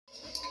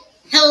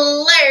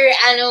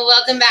and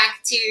welcome back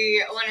to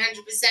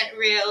 100%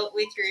 Real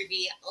with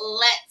Ruby.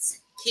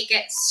 Let's kick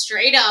it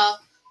straight off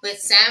with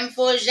Sam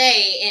Forget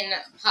in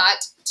part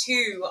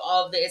 2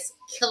 of this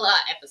killer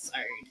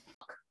episode.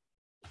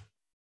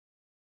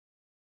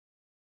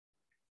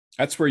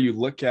 That's where you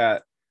look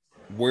at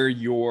where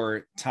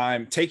your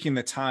time, taking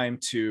the time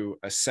to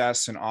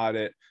assess and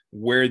audit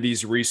where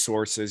these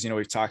resources,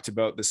 we've talked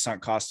about the sunk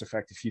cost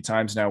effect a few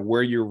times now,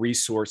 where your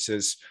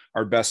resources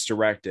are best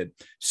directed.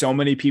 So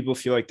many people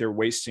feel like they're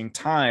wasting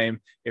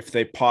time if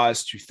they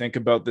pause to think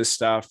about this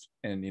stuff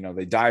and,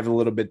 they dive a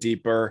little bit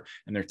deeper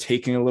and they're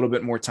taking a little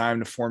bit more time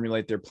to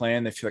formulate their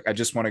plan. They feel like, I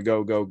just want to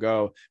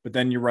go. But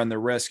then you run the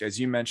risk, as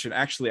you mentioned,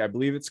 actually, I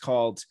believe it's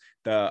called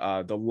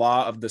the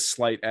law of the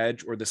slight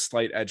edge, or the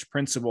slight edge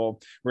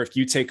principle, where if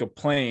you take a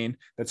plane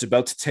that's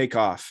about to take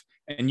off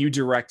and you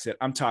direct it,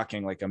 I'm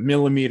talking like a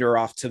millimeter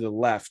off to the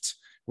left,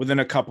 within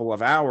a couple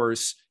of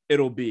hours,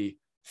 it'll be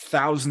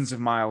thousands of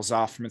miles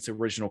off from its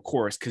original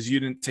course because you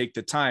didn't take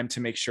the time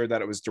to make sure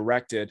that it was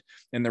directed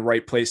in the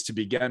right place to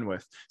begin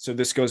with. So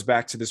this goes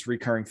back to this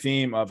recurring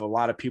theme of a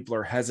lot of people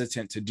are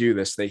hesitant to do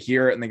this. They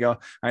hear it and they go,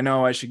 I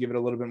know I should give it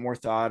a little bit more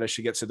thought. I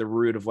should get to the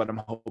root of what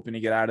I'm hoping to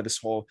get out of this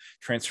whole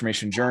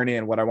transformation journey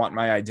and what I want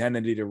my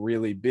identity to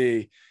really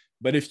be.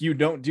 But if you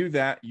don't do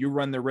that, you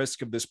run the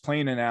risk of this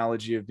plane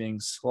analogy of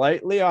being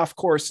slightly off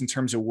course in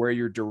terms of where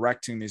you're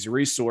directing these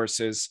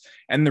resources.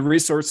 And the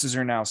resources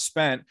are now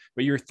spent,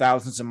 but you're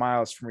thousands of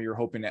miles from where you're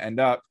hoping to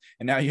end up.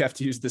 And now you have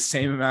to use the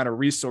same amount of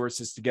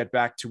resources to get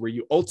back to where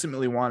you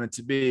ultimately wanted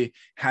to be,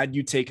 had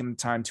you taken the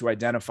time to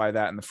identify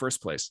that in the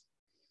first place.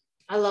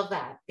 I love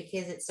that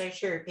because it's so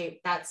true.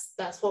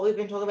 That's what we've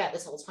been talking about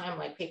this whole time.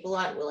 Like, people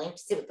aren't willing to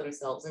sit with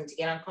themselves and to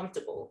get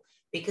uncomfortable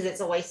because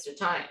it's a waste of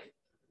time.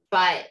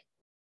 But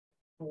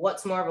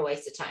what's more of a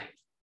waste of time?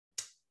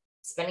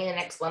 Spending the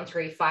next 1,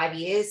 3, 5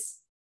 years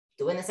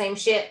doing the same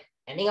shit,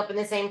 ending up in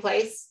the same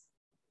place,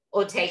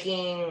 or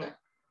taking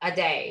a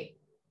day,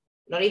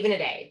 not even a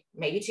day,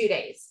 maybe 2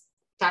 days,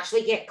 to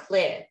actually get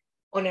clear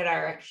on your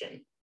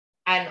direction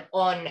and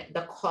on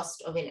the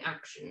cost of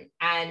inaction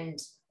and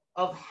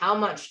of how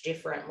much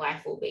different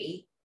life will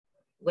be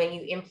when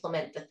you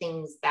implement the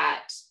things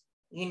that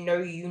you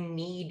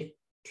need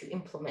to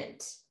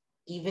implement,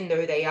 even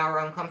though they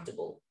are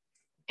uncomfortable.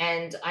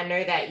 And I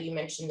know that you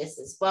mentioned this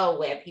as well,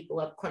 where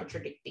people have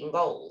contradicting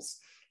goals,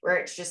 where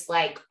it's just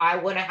like, I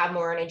want to have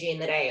more energy in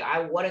the day. I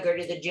want to go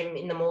to the gym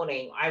in the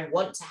morning. I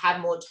want to have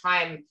more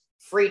time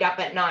freed up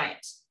at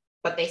night,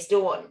 but they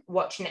still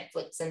watch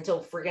Netflix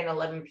until friggin'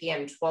 11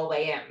 p.m., 12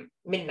 a.m.,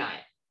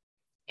 midnight.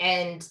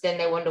 And then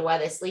they wonder why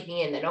they're sleeping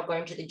in. They're not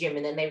going to the gym.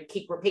 And then they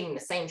keep repeating the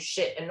same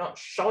shit and not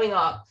showing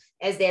up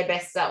as their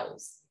best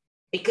selves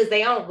because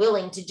they aren't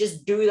willing to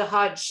just do the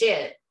hard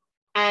shit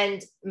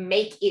and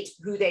make it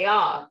who they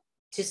are,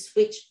 to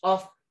switch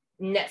off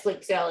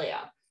Netflix earlier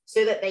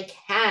so that they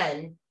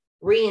can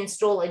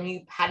reinstall a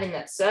new pattern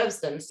that serves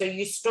them. So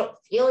you stop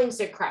feeling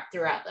so crap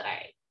throughout the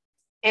day.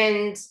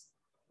 And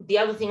the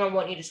other thing I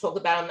want you to talk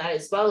about on that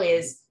as well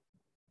is,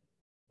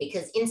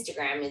 because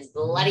Instagram is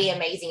bloody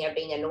amazing at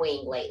being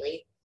annoying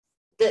lately,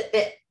 that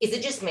is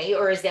it just me,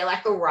 or is there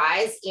like a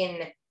rise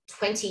in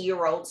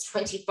 20-year-olds,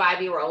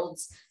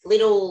 25-year-olds,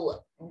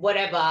 little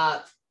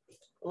whatever?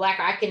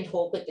 Like, I can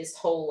talk with this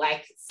whole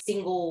like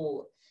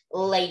single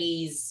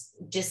ladies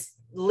just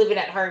living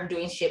at home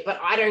doing shit, but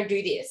I don't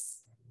do this.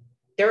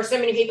 There are so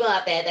many people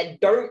out there that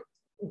don't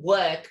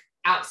work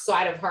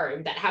outside of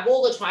home, that have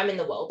all the time in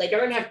the world. They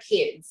don't have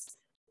kids.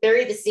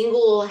 They're either single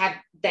or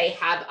they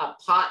have a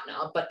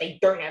partner, but they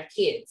don't have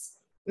kids,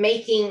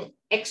 making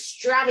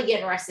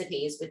extravagant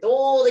recipes with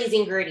all these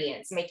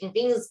ingredients, making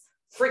things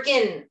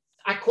freaking,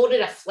 I called it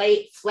a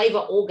flavor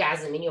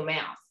orgasm in your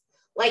mouth.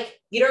 Like,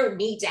 you don't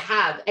need to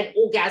have an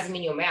orgasm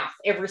in your mouth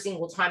every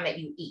single time that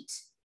you eat.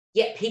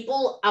 Yet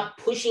people are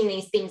pushing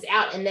these things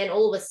out. And then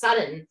all of a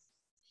sudden,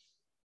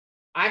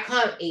 I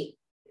can't eat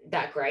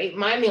that great.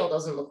 My meal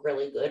doesn't look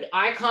really good.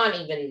 I can't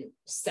even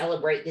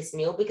celebrate this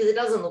meal because it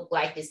doesn't look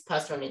like this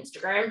person on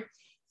Instagram.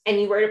 And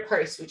you wrote a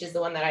post, which is the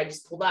one that I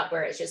just pulled up,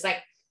 where it's just like,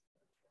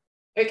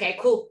 okay,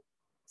 cool.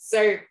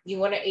 So you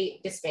want to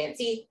eat this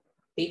fancy?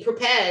 Be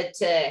prepared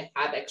to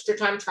have extra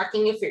time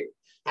tracking your food.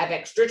 Have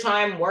extra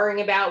time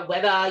worrying about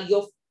whether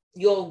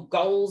your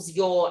goals,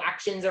 your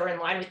actions are in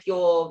line with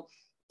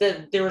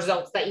the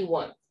results that you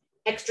want.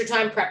 Extra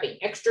time prepping,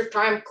 extra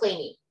time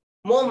cleaning,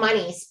 more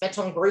money spent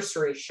on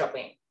grocery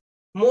shopping,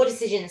 more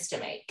decisions to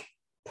make,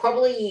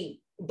 probably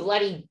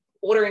bloody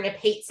ordering a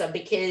pizza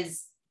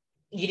because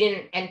you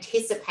didn't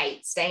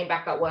anticipate staying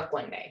back at work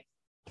one day.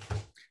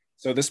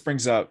 So this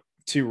brings up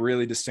two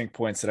really distinct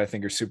points that I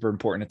think are super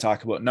important to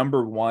talk about.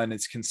 Number one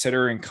is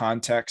considering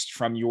context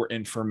from your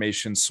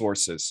information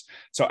sources.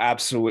 So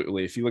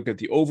absolutely, if you look at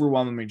the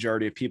overwhelming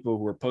majority of people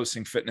who are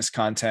posting fitness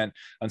content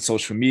on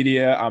social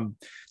media, I'm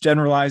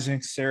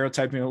generalizing,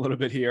 stereotyping a little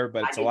bit here,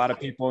 but it's a lot of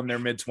people in their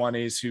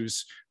mid-20s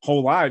whose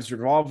whole lives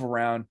revolve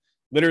around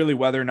literally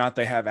whether or not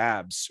they have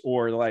abs,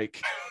 or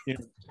like,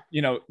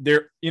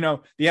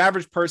 the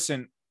average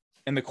person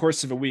in the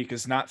course of a week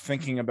is not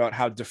thinking about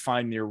how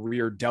defined their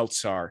rear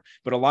delts are.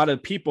 But a lot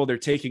of people they're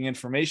taking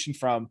information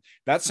from,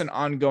 that's an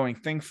ongoing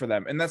thing for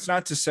them. And that's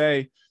not to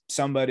say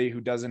somebody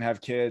who doesn't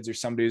have kids or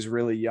somebody who's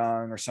really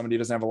young or somebody who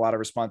doesn't have a lot of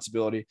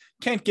responsibility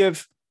can't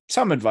give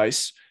some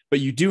advice, but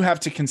you do have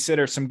to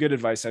consider some good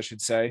advice, I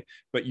should say,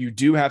 but you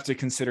do have to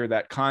consider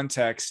that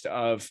context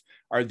of,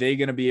 are they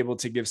going to be able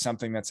to give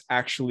something that's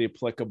actually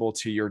applicable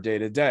to your day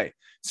to day?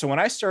 So when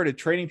I started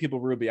training people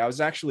Ruby, I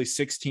was actually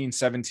 16,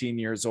 17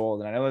 years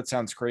old. And I know that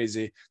sounds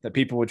crazy that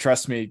people would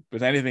trust me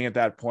with anything at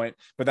that point,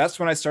 but that's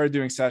when I started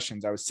doing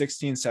sessions. I was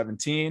 16,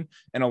 17.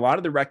 And a lot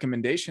of the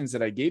recommendations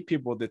that I gave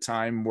people at the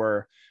time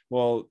were,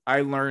 well,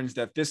 I learned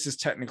that this is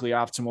technically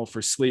optimal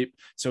for sleep.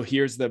 So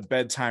here's the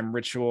bedtime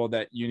ritual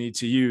that you need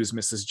to use,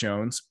 Mrs.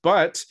 Jones.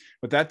 But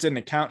what that didn't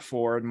account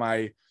for in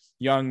my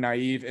young,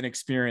 naive,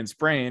 inexperienced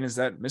brain is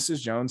that Mrs.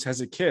 Jones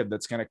has a kid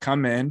that's going to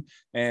come in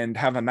and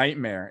have a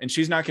nightmare. And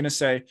she's not going to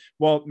say,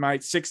 well, my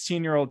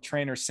 16-year-old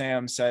trainer,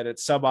 Sam, said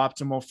it's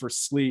suboptimal for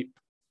sleep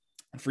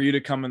for you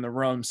to come in the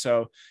room.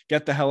 So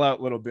get the hell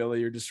out, little Billy.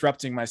 You're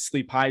disrupting my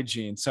sleep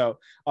hygiene. So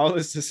all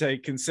this to say,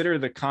 consider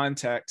the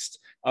context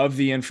of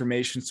the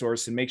information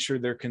source and make sure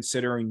they're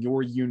considering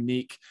your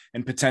unique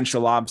and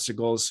potential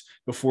obstacles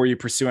before you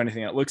pursue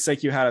anything. It looks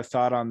like you had a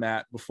thought on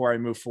that before I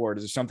move forward.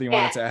 Is there something you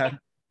wanted to add?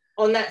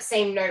 On that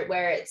same note,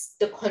 where it's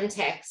the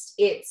context,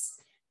 it's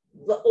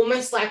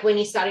almost like when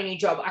you start a new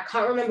job. I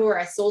can't remember where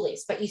I saw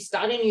this, but you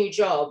start a new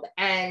job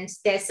and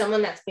there's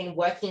someone that's been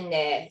working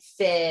there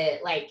for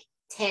like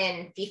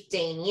 10,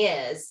 15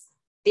 years.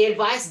 The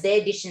advice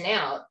they're dishing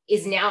out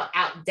is now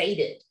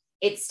outdated.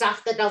 It's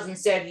stuff that doesn't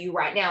serve you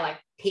right now. Like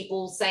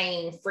people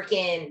saying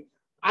freaking,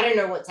 I don't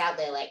know what's out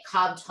there, like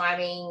carb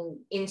timing,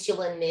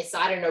 insulin, this,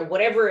 I don't know,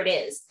 whatever it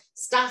is,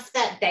 stuff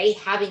that they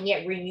haven't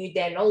yet renewed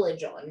their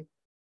knowledge on,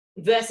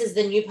 versus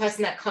the new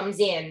person that comes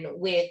in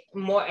with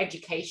more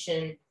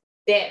education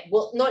that,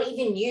 well, not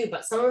even you,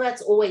 but someone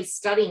that's always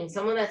studying,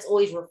 someone that's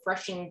always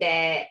refreshing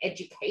their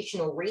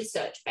educational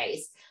research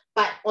base.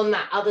 But on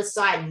that other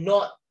side,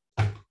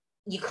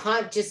 you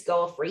can't just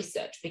go off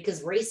research,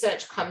 because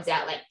research comes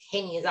out like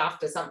 10 years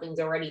after something's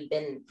already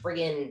been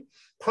friggin'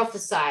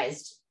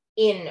 prophesized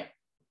in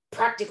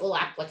practical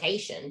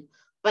application.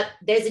 But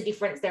there's a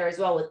difference there as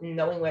well with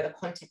knowing where the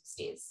context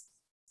is.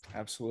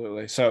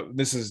 Absolutely. So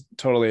this is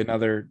totally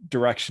another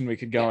direction we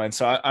could go in.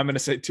 So I'm going to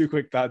say two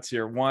quick thoughts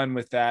here. One,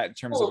 with that, in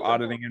terms of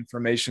auditing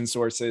information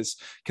sources,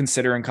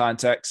 considering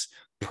context,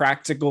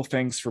 practical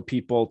things for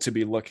people to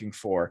be looking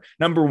for.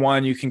 Number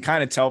one, you can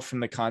kind of tell from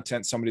the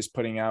content somebody's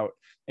putting out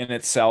in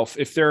itself,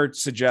 if they're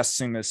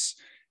suggesting this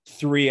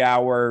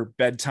 3-hour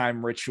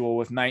bedtime ritual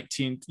with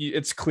 19,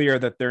 it's clear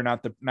that they're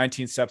not the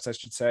 19 steps, I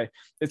should say.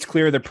 It's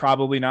clear they're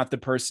probably not the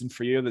person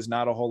for you. There's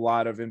not a whole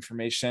lot of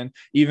information,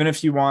 even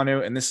if you want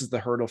to, and this is the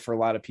hurdle for a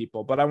lot of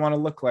people, but I want to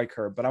look like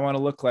her, but I want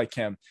to look like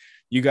him.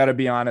 You got to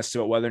be honest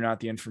about whether or not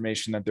the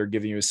information that they're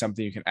giving you is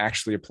something you can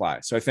actually apply.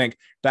 So I think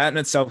that in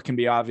itself can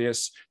be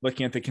obvious.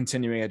 Looking at the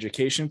continuing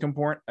education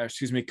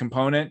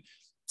component,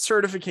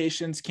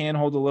 certifications can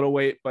hold a little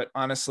weight, but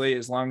honestly,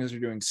 as long as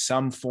you're doing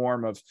some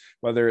form of,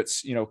 whether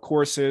it's,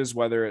 courses,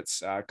 whether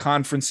it's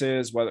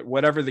conferences,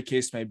 whatever the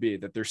case may be,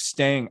 that they're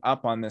staying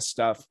up on this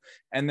stuff.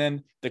 And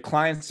then the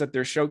clients that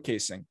they're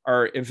showcasing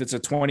are, if it's a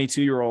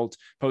 22-year-old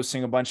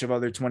posting a bunch of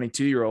other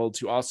 22-year-olds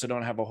who also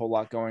don't have a whole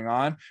lot going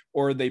on,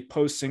 or are they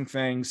posting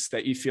things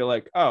that you feel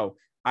like, oh,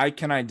 I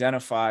can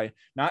identify,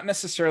 not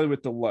necessarily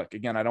with the look.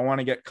 Again, I don't want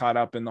to get caught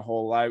up in the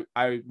whole, I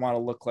want to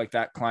look like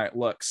that client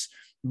looks.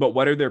 But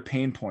what are their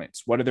pain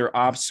points? What are their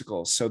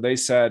obstacles? So they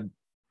said,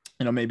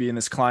 maybe in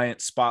this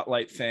client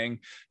spotlight thing,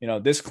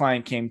 this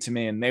client came to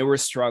me and they were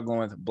struggling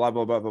with blah,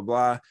 blah, blah, blah,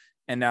 blah.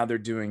 And now they're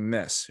doing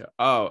this.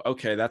 Oh,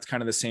 okay. That's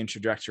kind of the same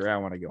trajectory I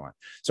want to go on.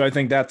 So I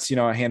think that's,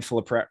 a handful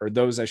of,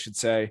 those I should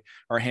say,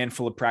 are a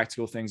handful of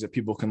practical things that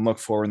people can look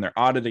for when they're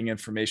auditing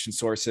information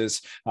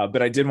sources.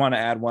 But I did want to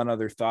add one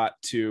other thought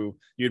to,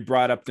 you had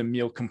brought up the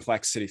meal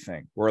complexity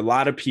thing, where a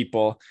lot of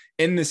people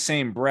in the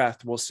same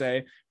breath will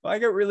say, well, I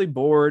get really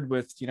bored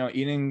with,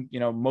 eating,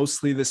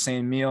 mostly the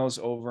same meals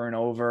over and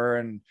over.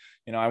 And,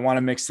 I want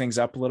to mix things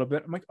up a little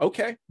bit. I'm like,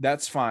 okay,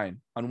 that's fine.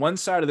 On one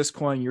side of this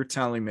coin, you're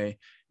telling me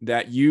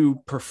that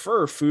you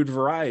prefer food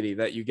variety,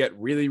 that you get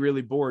really,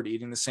 really bored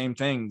eating the same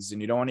things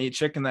and you don't want to eat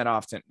chicken that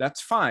often. That's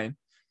fine.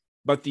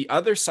 But the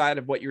other side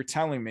of what you're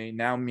telling me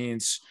now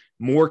means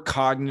more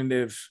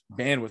cognitive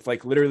bandwidth,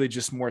 like literally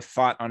just more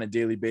thought on a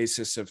daily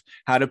basis of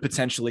how to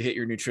potentially hit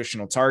your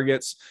nutritional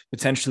targets,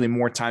 potentially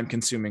more time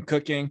consuming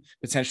cooking,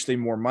 potentially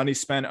more money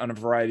spent on a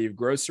variety of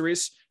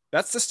groceries.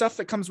 That's the stuff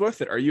that comes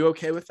with it. Are you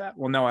okay with that?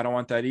 Well, no, I don't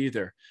want that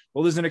either.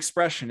 Well, there's an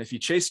expression, if you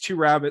chase two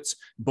rabbits,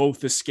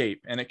 both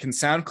escape. And it can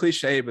sound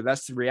cliche, but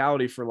that's the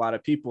reality for a lot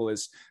of people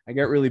is I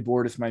get really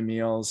bored with my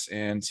meals.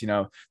 And,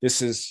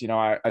 this is,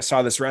 I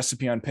saw this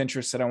recipe on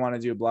Pinterest that I want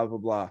to do, blah, blah,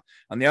 blah.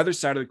 On the other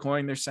side of the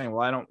coin, they're saying,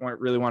 well, I don't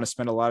really want to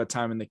spend a lot of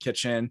time in the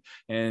kitchen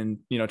and,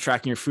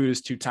 tracking your food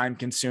is too time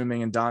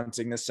consuming and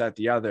daunting, this, that,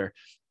 the other.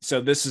 So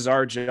this is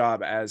our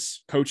job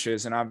as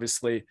coaches. And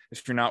obviously,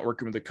 if you're not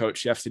working with a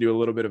coach, you have to do a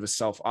little bit of a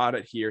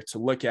self-audit here to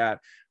look at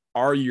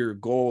are your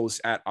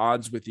goals at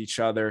odds with each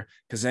other?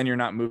 Because then you're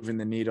not moving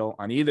the needle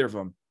on either of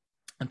them.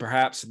 And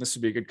perhaps, and this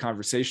would be a good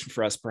conversation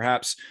for us,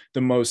 perhaps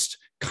the most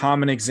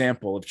common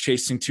example of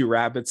chasing two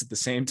rabbits at the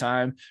same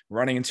time,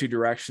 running in two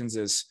directions,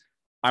 is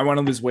I want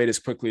to lose weight as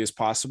quickly as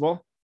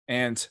possible.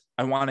 And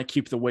I want to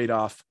keep the weight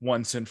off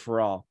once and for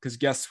all. Because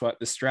guess what?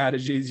 The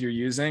strategies you're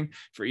using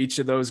for each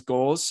of those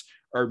goals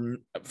are,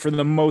 for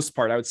the most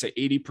part, I would say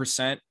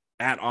 80%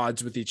 at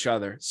odds with each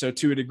other. So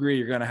to a degree,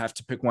 you're going to have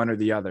to pick one or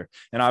the other.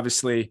 And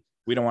obviously,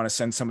 we don't want to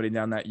send somebody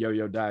down that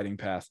yo-yo dieting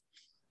path.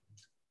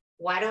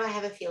 Why do I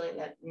have a feeling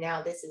that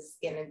now this is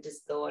gonna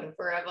just go on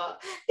forever?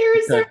 There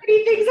are so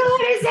many things I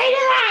want to say to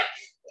that.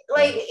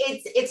 Like,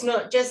 it's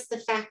not just the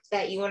fact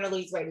that you want to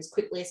lose weight as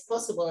quickly as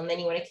possible and then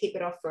you want to keep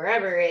it off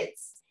forever.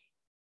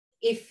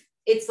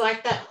 It's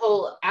like that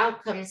whole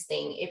outcomes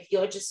thing. If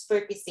you're just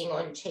focusing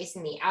on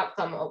chasing the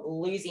outcome of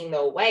losing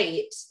the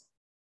weight,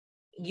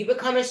 you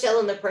become a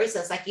shell in the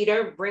process. Like, you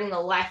don't bring the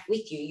life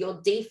with you.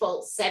 Your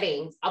default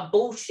settings are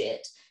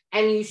bullshit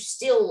and you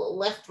still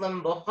left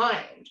them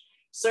behind.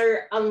 So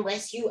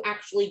unless you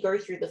actually go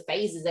through the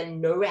phases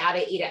and know how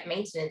to eat at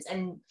maintenance,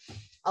 and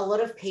a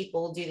lot of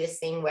people do this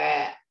thing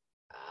where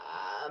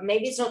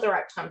maybe it's not the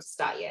right time to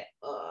start yet.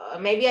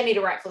 Maybe I need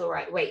to write for the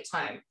right wait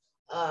time.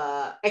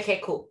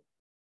 Okay, cool.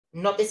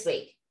 Not this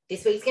week.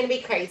 This week's going to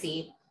be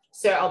crazy.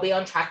 So I'll be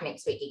on track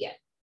next week again.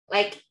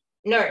 Like,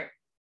 no,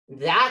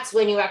 that's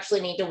when you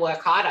actually need to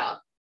work harder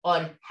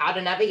on how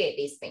to navigate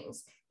these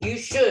things. You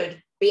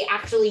should be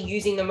actually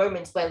using the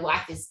moments where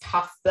life is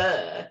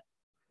tougher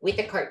with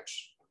a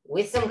coach,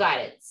 with some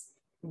guidance,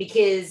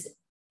 because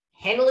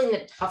handling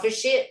the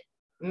toughest shit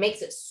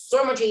makes it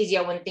so much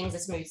easier when things are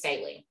smooth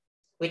sailing,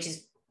 which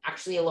is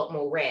actually a lot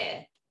more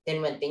rare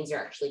than when things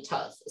are actually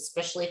tough,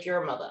 especially if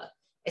you're a mother,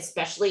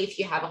 especially if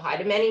you have a high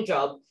demanding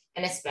job,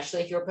 and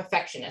especially if you're a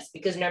perfectionist,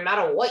 because no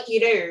matter what you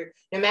do,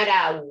 no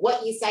matter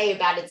what you say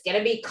about it's going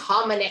to be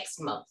calmer next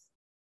month,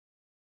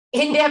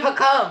 it never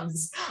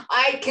comes.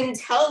 I can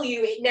tell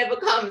you it never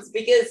comes,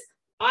 because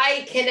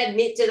I can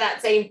admit to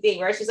that same thing,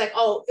 right? She's like,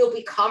 oh, it'll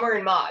be calmer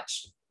in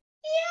March.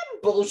 Yeah,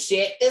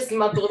 bullshit. This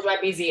month was my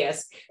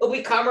busiest. It'll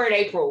be calmer in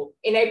April.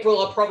 In April,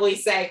 I'll probably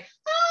say,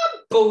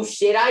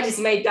 bullshit. I just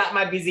made that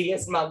my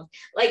busiest month.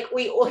 Like,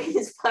 we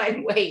always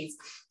find ways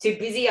to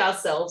busy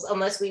ourselves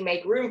unless we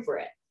make room for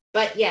it.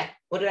 But yeah,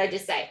 what did I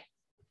just say?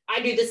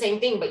 I do the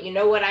same thing, but you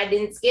know what I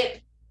didn't skip?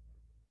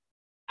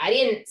 I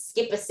didn't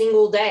skip a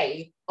single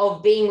day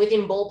of being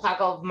within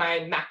ballpark of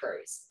my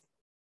macros.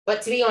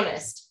 But to be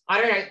honest,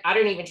 I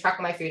don't even track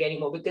my food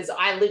anymore, because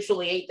I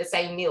literally eat the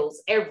same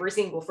meals every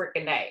single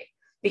freaking day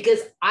because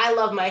I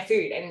love my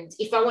food. And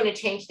if I want to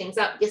change things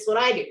up, guess what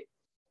I do?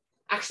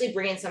 Actually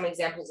bring in some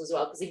examples as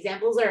well, because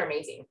examples are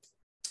amazing.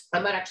 I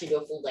might actually do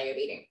a full day of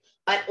eating,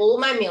 but all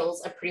of my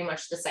meals are pretty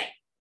much the same.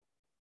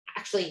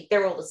 Actually,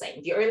 they're all the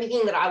same. The only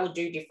thing that I would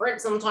do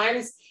different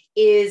sometimes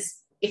is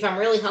if I'm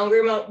really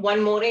hungry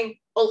one morning,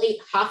 I'll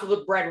eat half of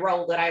a bread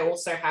roll that I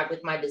also have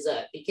with my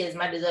dessert, because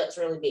my dessert's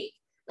really big.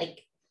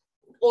 Like,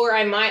 or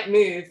I might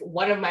move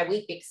one of my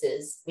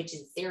Weet-Bixes, which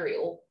is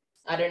cereal.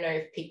 I don't know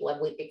if people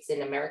have Weet-Bix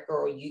in America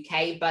or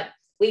UK, but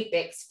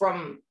Weet-Bix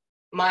from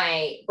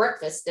my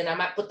breakfast, and I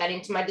might put that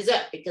into my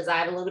dessert because I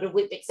have a little bit of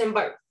Weet-Bix in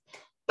both.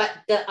 But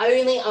the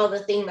only other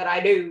thing that I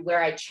do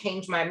where I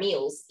change my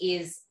meals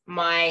is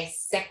my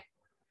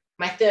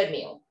third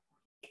meal,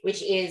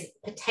 which is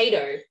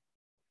potato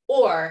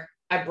or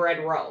a bread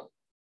roll.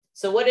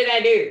 So what did I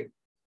do?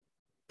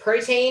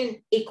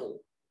 Protein equal.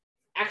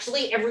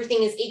 Actually,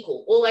 everything is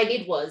equal. All I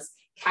did was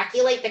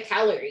calculate the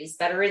calories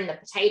that are in the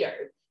potato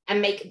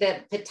and make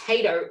the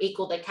potato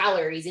equal the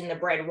calories in the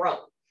bread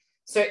roll.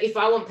 So if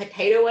I want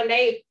potato one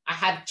day, I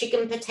have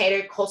chicken,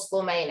 potato,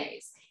 coleslaw,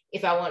 mayonnaise.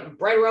 If I want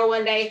bread roll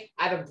one day,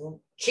 I have a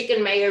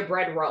chicken mayo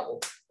bread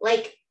roll.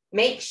 Like,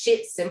 make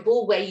shit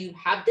simple where you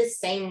have the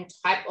same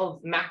type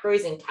of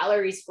macros and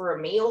calories for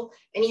a meal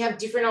and you have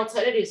different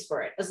alternatives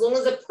for it. As long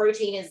as the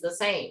protein is the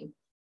same,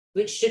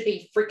 which should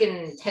be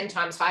freaking 10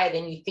 times higher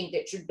than you think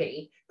it should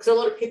be, because a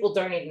lot of people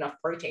don't eat enough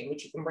protein,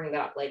 which you can bring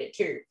that up later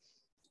too.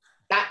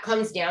 That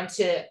comes down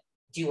to,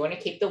 do you want to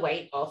keep the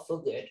weight off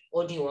for good,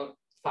 or do you want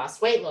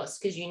fast weight loss?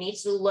 Because you need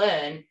to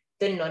learn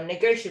the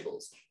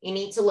non-negotiables. You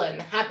need to learn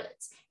the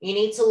habits. You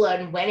need to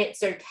learn when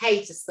it's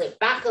okay to slip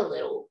back a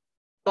little,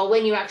 but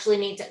when you actually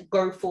need to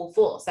go full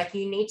force. Like,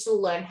 you need to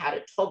learn how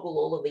to toggle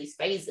all of these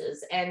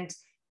phases, and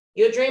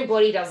your dream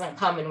body doesn't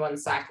come in one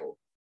cycle.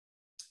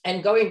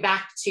 And going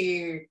back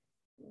to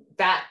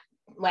that,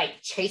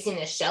 like, chasing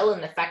a shell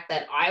and the fact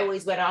that I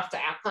always went after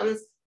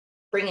outcomes,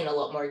 bring in a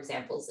lot more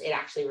examples. It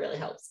actually really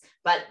helps.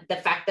 But the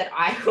fact that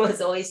I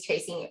was always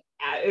chasing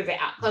over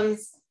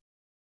outcomes,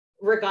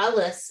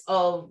 regardless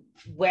of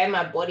where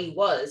my body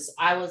was,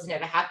 I was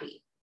never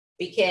happy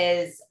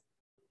because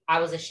I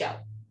was a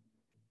shell.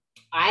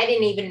 I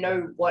didn't even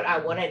know what I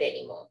wanted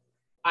anymore.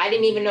 I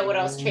didn't even know what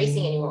I was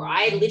chasing anymore.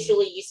 I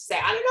literally used to say,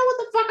 I don't know what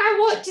the fuck I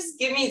want. Just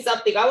give me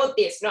something. I want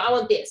this. No, I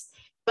want this.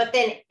 But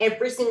then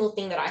every single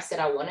thing that I said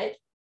I wanted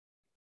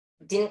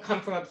didn't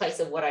come from a place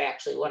of what I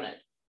actually wanted,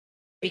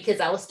 because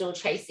I was still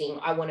chasing,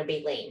 I want to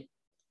be lean.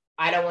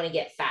 I don't want to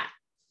get fat.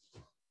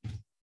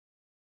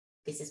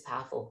 This is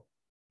powerful.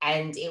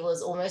 And it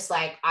was almost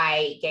like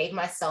I gave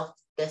myself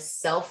the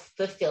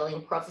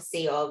self-fulfilling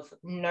prophecy of,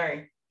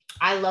 no,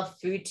 I love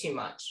food too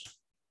much.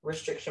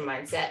 Restriction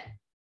mindset.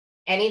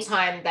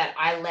 Anytime that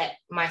I let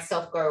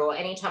myself go, or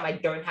anytime I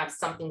don't have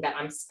something that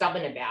I'm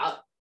stubborn about,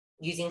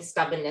 using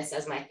stubbornness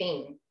as my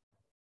thing,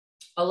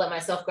 I'll let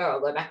myself go.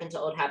 I'll go back into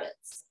old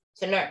habits.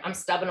 So no, I'm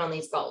stubborn on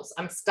these goals.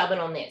 I'm stubborn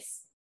on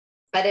this.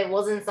 But it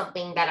wasn't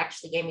something that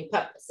actually gave me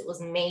purpose. It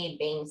was me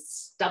being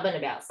stubborn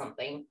about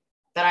something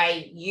that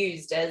I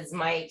used as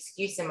my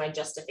excuse and my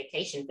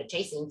justification for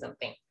chasing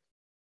something.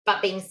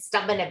 But being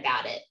stubborn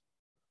about it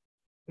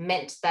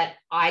meant that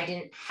I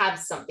didn't have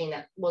something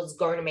that was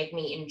going to make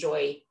me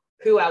enjoy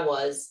who I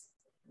was,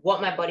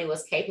 what my body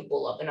was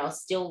capable of, and I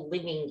was still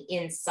living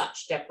in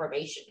such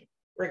deprivation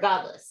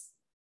regardless.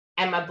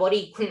 And my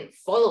body couldn't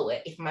follow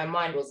it if my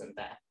mind wasn't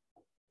there.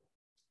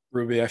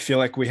 Ruby, I feel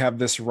like we have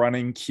this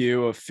running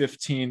queue of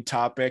 15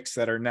 topics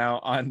that are now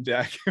on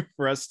deck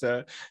for us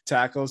to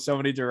tackle, so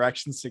many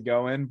directions to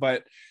go in.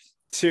 But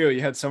two,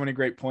 you had so many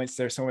great points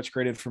there, so much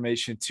great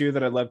information. Two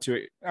that I'd love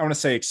to, I want to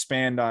say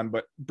expand on,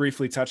 but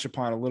briefly touch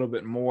upon a little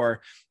bit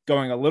more,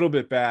 going a little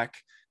bit back,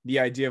 the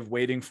idea of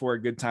waiting for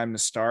a good time to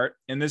start.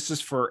 And this is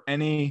for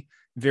any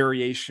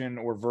variation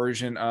or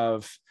version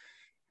of,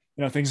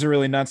 things are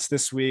really nuts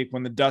this week.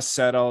 When the dust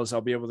settles, I'll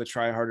be able to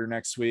try harder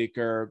next week,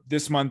 or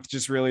this month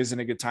just really isn't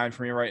a good time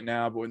for me right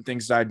now. But when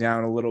things die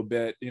down a little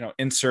bit,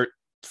 insert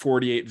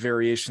 48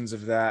 variations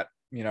of that,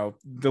 the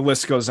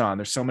list goes on.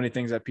 There's so many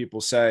things that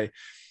people say.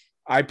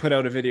 I put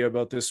out a video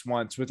about this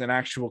once with an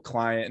actual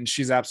client, and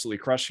she's absolutely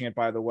crushing it,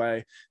 by the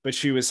way, but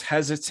she was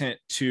hesitant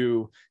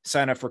to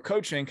sign up for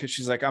coaching because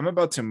she's like, I'm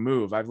about to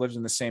move. I've lived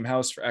in the same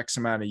house for X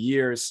amount of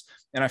years,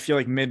 and I feel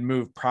like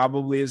mid-move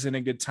probably isn't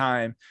a good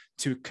time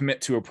to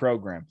commit to a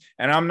program.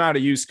 And I'm not a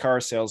used car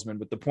salesman,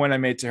 but the point I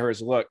made to her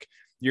is, look,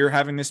 you're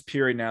having this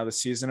period now, the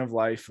season of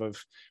life of,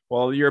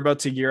 well, you're about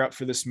to gear up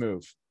for this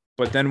move.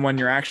 But then when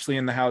you're actually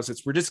in the house,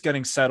 we're just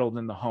getting settled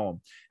in the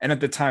home. And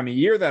at the time of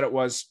year that it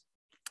was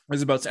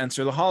about to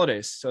enter the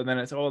holidays. So then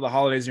it's, the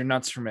holidays are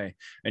nuts for me.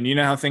 And you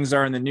know how things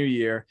are in the new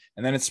year.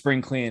 And then it's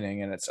spring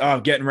cleaning, and it's,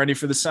 getting ready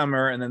for the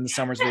summer. And then the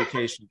summer's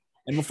vacation.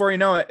 And before you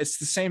know it, it's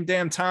the same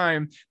damn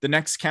time the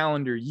next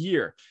calendar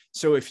year.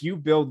 So if you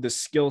build the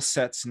skill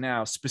sets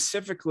now,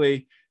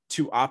 specifically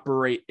to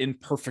operate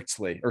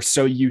imperfectly, or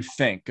so you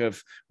think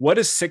of, what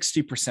does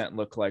 60%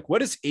 look like? What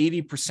does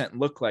 80%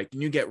 look like?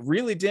 And you get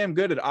really damn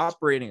good at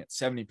operating at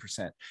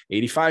 70%,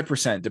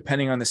 85%,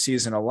 depending on the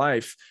season of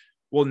life.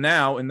 Well,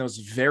 now in those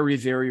very,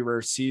 very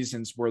rare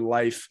seasons where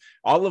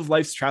all of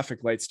life's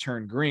traffic lights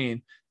turn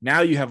green,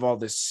 now you have all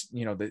this,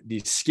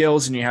 these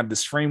skills, and you have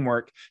this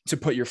framework to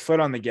put your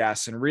foot on the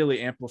gas and really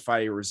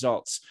amplify your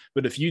results.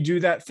 But if you do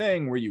that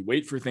thing where you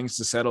wait for things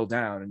to settle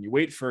down and you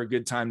wait for a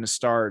good time to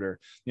start, or,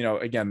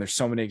 again, there's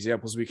so many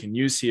examples we can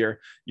use here,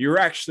 you're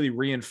actually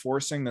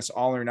reinforcing this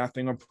all or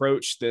nothing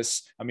approach,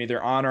 this I'm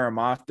either on or I'm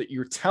off, that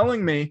you're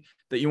telling me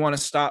that you want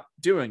to stop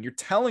doing. You're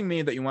telling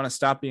me that you want to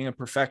stop being a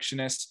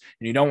perfectionist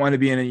and you don't want to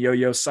be in a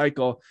yo-yo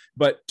cycle.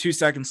 But 2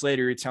 seconds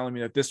later, you're telling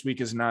me that this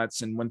week is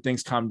nuts. And when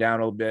things calm down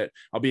a little bit,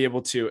 I'll be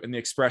able to, and the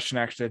expression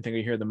actually I think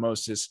I hear the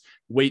most is,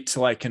 wait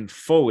till I can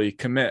fully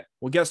commit.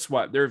 Well, guess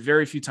what? There are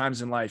very few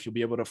times in life you'll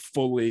be able to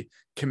fully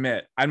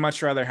commit. I'd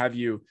much rather have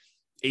you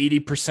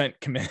 80%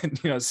 commit,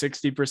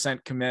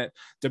 60% commit,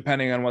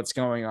 depending on what's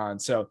going on.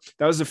 So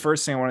that was the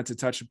first thing I wanted to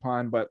touch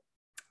upon. But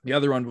the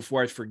other one,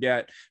 before I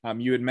forget,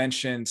 you had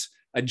mentioned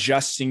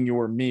adjusting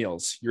your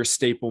meals, your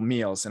staple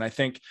meals. And I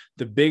think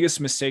the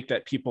biggest mistake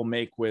that people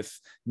make with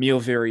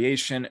meal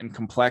variation and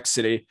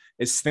complexity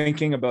is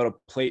thinking about a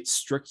plate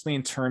strictly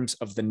in terms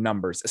of the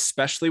numbers,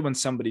 especially when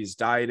somebody's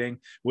dieting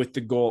with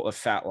the goal of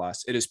fat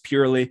loss. It is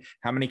purely,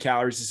 how many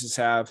calories does this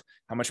have?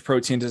 How much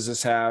protein does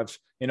this have?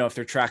 If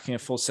they're tracking a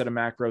full set of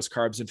macros,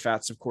 carbs, and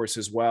fats, of course,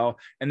 as well.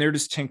 And they're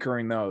just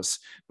tinkering those.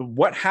 But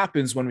what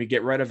happens when we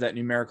get rid of that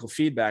numerical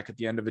feedback at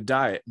the end of a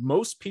diet?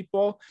 Most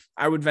people,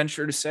 I would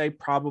venture to say,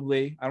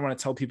 probably, I don't want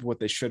to tell people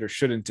what they should or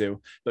shouldn't do,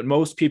 but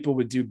most people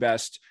would do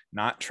best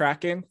not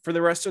tracking for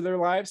the rest of their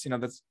lives.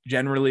 That's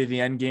generally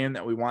the end game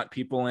that we want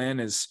people in,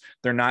 is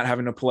they're not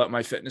having to pull up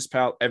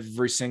MyFitnessPal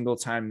every single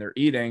time they're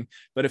eating.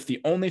 But if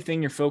the only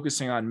thing you're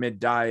focusing on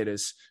mid-diet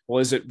is, well,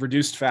 is it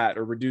reduced fat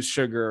or reduced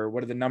sugar, or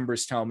what do the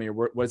numbers tell me, or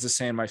what does it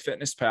say in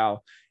MyFitnessPal,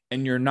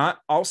 and you're not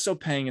also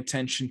paying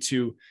attention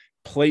to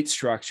plate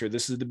structure,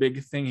 this is the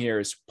big thing here,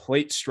 is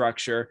plate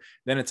structure,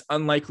 then it's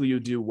unlikely you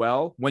do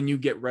well when you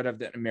get rid of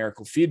that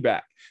numerical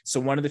feedback.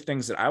 So one of the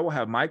things that I will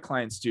have my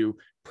clients do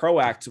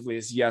proactively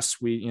is, yes,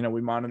 we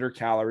monitor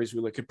calories, we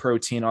look at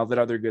protein, all that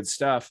other good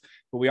stuff,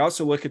 but we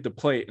also look at the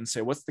plate and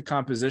say, what's the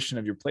composition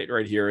of your plate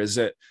right here? Is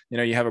it,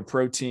 you have a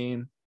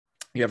protein,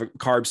 you have a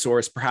carb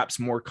source, perhaps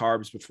more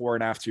carbs before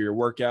and after your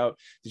workout.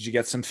 Did you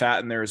get some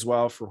fat in there as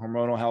well for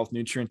hormonal health,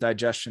 nutrient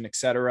digestion,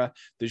 etc.?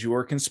 Did you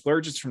work in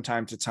splurges from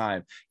time to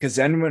time? Because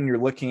then when you're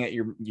looking at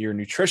your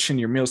nutrition,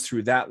 your meals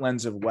through that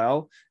lens of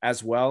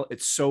as well,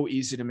 it's so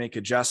easy to make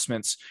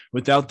adjustments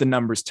without the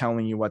numbers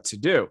telling you what to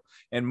do.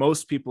 And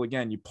most people,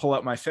 again, you pull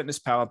out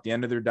MyFitnessPal at the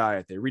end of their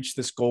diet, they reach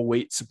this goal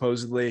weight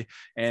supposedly,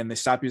 and they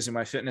stop using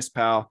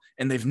MyFitnessPal,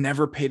 and they've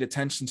never paid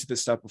attention to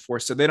this stuff before.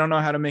 So they don't know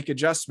how to make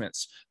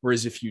adjustments.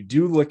 Whereas if you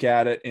do look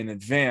at it in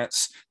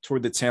advance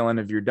toward the tail end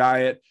of your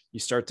diet, you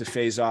start to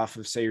phase off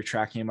of, say, you're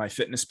tracking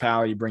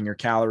MyFitnessPal, you bring your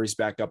calories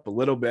back up a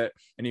little bit,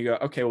 and you go,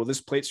 okay, well,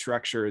 this plate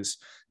structure is,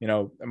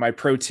 my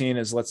protein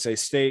is, let's say,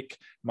 steak,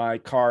 my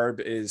carb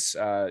is,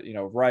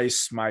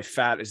 rice, my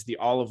fat is the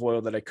olive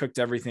oil that I cooked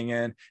everything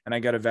in, and I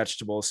got a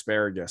vegetable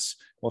asparagus.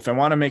 Well, if I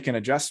want to make an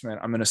adjustment,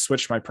 I'm going to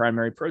switch my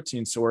primary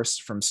protein source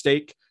from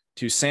steak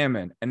to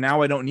salmon. And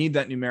now I don't need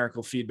that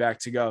numerical feedback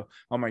to go,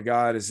 oh my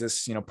God, is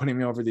this, putting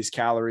me over these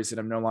calories that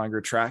I'm no longer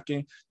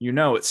tracking?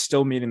 It's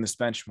still meeting this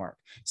benchmark.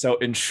 So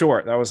in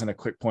short, that wasn't a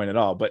quick point at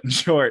all, but in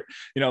short,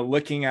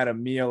 looking at a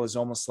meal is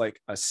almost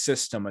like a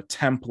system, a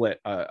template,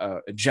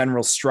 a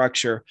general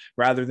structure,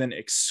 rather than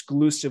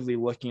exclusively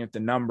looking at the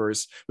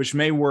numbers, which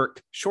may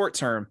work short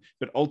term,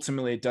 but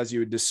ultimately it does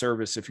you a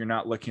disservice if you're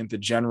not looking at the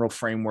general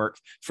framework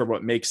for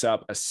what makes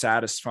up a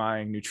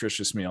satisfying,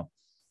 nutritious meal.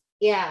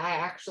 Yeah, I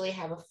actually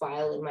have a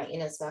file in my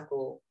inner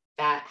circle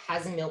that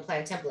has a meal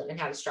plan template and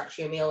how to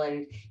structure your meal.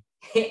 And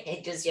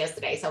it just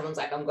yesterday, someone's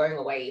like, I'm going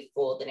away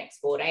for the next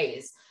 4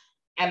 days.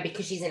 And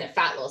because she's in a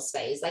fat loss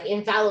phase, like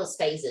in fat loss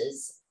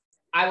phases,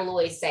 I will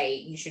always say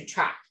you should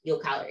track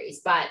your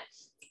calories. But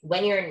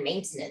when you're in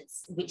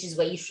maintenance, which is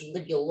where you should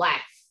live your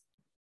life,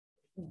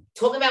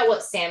 talking about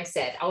what Sam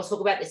said, I will talk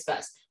about this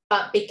first.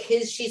 But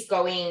because she's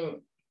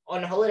going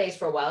on holidays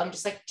for a while, I'm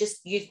just like,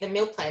 just use the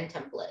meal plan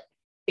template,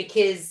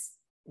 because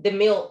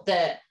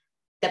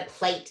the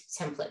plate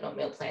template, not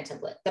meal plan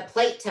template, the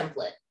plate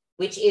template,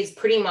 which is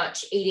pretty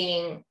much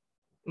eating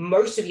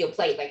most of your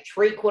plate, like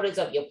 3/4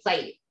 of your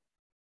plate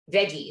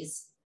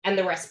veggies and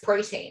the rest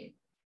protein,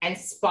 and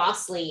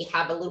sparsely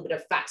have a little bit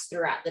of fats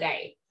throughout the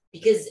day,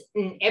 because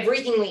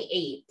everything we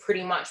eat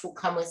pretty much will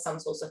come with some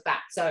source of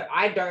fat. So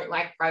I don't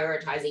like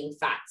prioritizing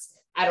fats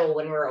at all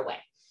when we're away.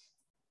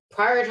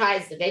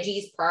 Prioritize the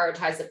veggies,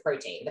 prioritize the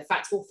protein. The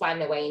fats will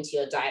find their way into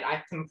your diet.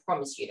 I can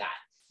promise you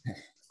that.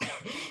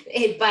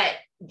 But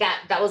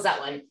that was that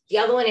one. The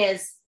other one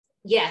is,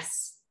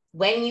 yes,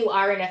 when you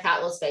are in a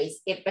fat loss phase,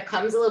 it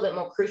becomes a little bit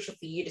more crucial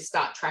for you to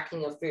start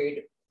tracking your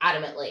food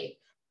adamantly.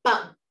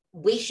 But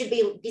this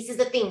is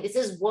the thing, this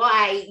is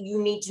why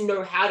you need to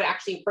know how to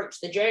actually approach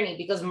the journey,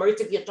 because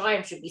most of your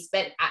time should be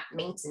spent at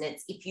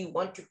maintenance if you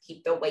want to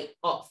keep the weight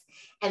off.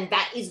 And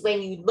that is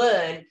when you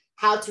learn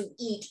how to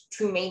eat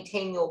to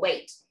maintain your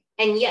weight.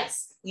 And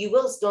yes, you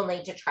will still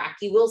need to track,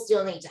 you will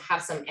still need to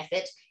have some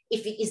effort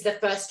if it is the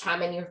first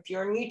time and if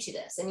you're new to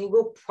this, and you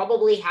will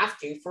probably have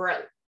to for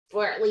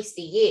at least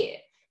a year,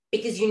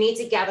 because you need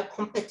to gather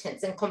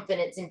competence and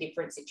confidence in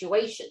different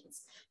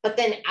situations. But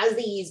then as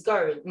the years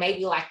go,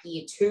 maybe like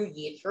year 2,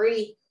 year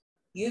 3,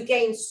 you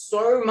gain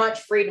so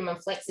much freedom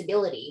and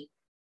flexibility.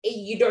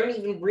 You don't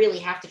even really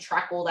have to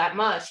track all that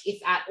much,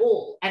 if at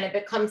all. And it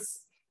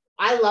becomes,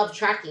 I love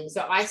tracking,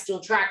 so I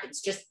still track.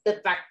 It's just the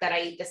fact that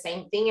I eat the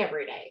same thing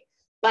every day.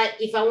 But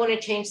if I want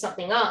to change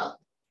something up,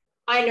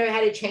 I know how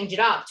to change it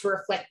up to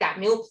reflect that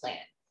meal plan.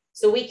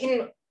 So we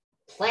can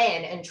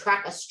plan and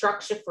track a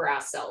structure for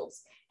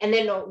ourselves, and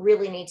then not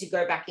really need to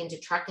go back into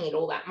tracking it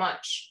all that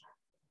much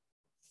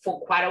for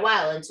quite a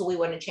while until we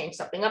want to change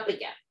something up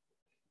again.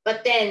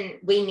 But then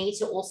we need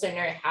to also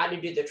know how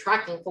to do the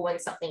tracking for when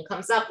something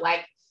comes up,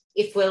 like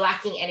if we're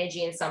lacking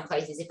energy in some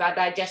places, if our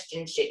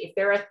digestion shit, if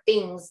there are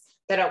things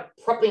that are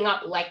propping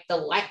up like the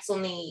lights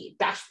on the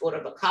dashboard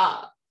of a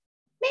car,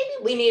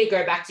 maybe we need to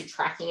go back to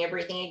tracking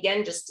everything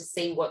again, just to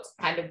see what's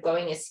kind of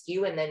going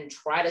askew, and then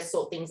try to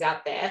sort things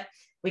out there,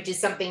 which is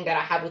something that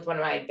I have with one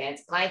of my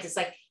advanced clients. It's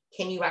like,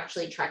 can you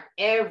actually track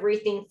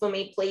everything for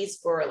me, please,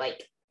 for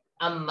like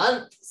a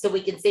month, so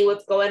we can see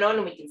what's going on,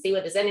 and we can see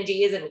what this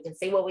energy is, and we can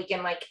see what we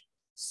can like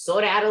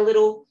sort out a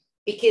little.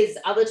 Because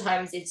other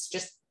times it's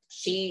just,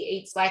 she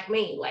eats like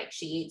me, like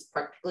she eats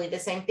practically the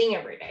same thing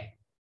every day.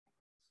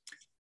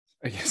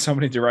 So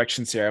many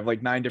directions here. I have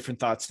like 9 different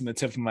thoughts in the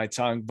tip of my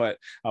tongue, but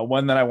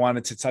one that I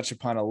wanted to touch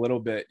upon a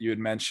little bit, you had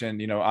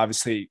mentioned,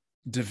 obviously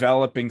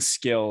developing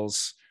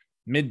skills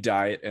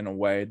mid-diet in a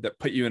way that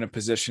put you in a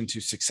position to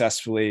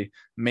successfully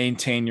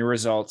maintain your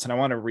results. And I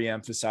want to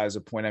reemphasize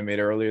a point I made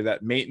earlier,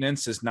 that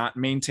maintenance is not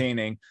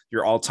maintaining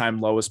your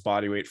all-time lowest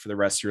body weight for the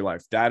rest of your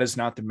life. That is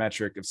not the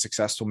metric of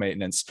successful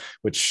maintenance,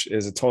 which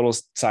is a total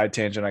side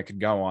tangent I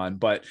could go on.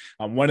 But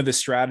one of the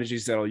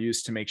strategies that I'll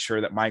use to make sure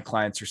that my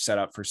clients are set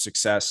up for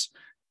success,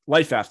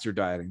 life after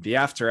dieting, the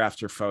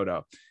after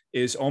photo,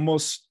 is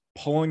almost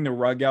pulling the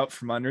rug out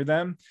from under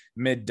them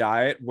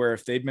mid-diet, where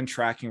if they've been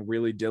tracking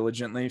really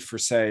diligently for,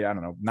 say,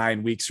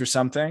 9 weeks or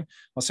something,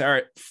 I'll say, all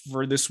right,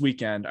 for this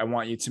weekend, I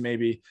want you to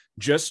maybe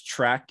just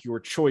track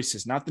your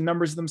choices, not the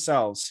numbers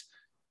themselves,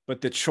 but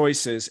the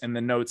choices in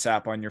the notes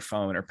app on your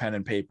phone or pen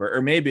and paper,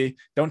 or maybe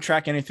don't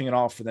track anything at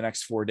all for the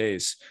next 4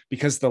 days,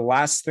 because the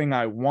last thing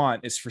I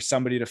want is for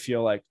somebody to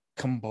feel like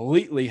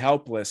completely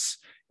helpless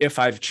if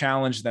I've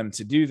challenged them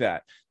to do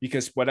that.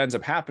 Because what ends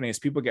up happening is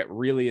people get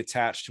really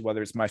attached to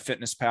whether it's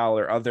MyFitnessPal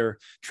or other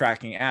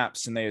tracking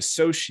apps, and they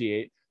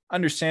associate,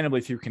 understandably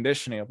through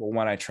conditioning, of, well,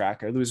 when I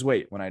track, I lose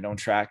weight. When I don't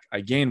track,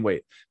 I gain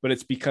weight. But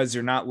it's because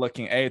they're not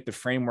looking at the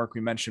framework we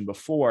mentioned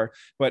before,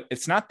 but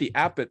it's not the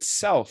app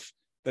itself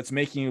that's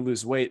making you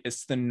lose weight.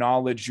 It's the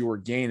knowledge you're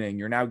gaining.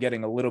 You're now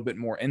getting a little bit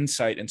more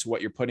insight into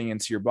what you're putting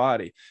into your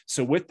body.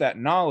 So with that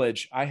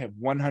knowledge, I have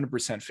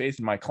 100% faith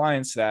in my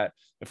clients that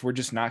if we're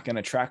just not going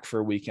to track for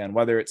a weekend,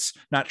 whether it's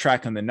not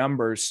tracking the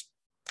numbers,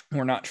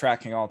 we're not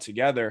tracking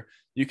altogether,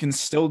 you can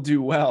still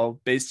do well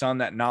based on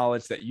that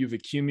knowledge that you've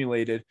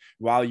accumulated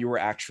while you were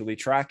actually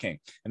tracking.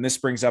 And this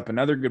brings up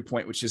another good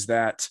point, which is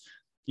that,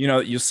 you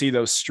know, you'll see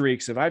those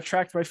streaks. If I've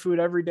tracked my food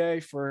every day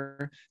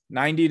for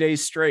 90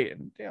 days straight,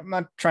 and I'm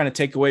not trying to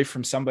take away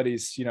from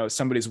somebody's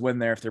win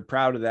there if they're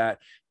proud of that,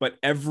 but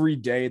every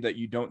day that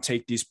you don't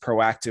take these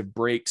proactive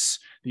breaks,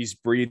 these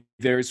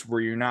breathers where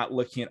you're not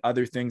looking at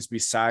other things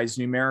besides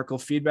numerical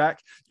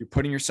feedback, you're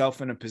putting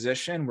yourself in a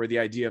position where the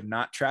idea of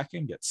not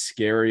tracking gets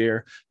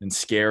scarier and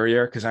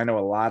scarier. Because I know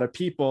a lot of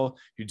people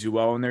who do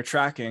well in their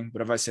tracking,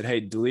 but if I said, hey,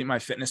 delete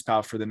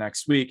MyFitnessPal for the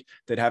next week,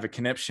 they'd have a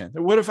conniption.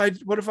 What if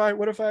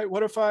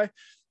I?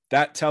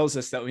 That tells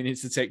us that we need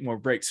to take more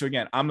breaks. So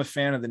again, I'm a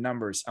fan of the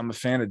numbers. I'm a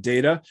fan of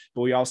data,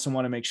 but we also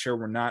want to make sure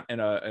we're not in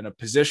a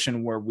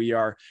position where we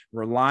are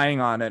relying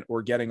on it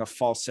or getting a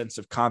false sense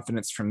of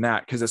confidence from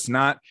that, because it's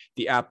not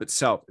the app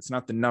itself. It's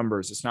not the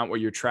numbers. It's not what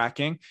you're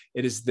tracking.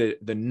 It is the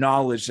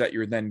knowledge that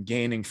you're then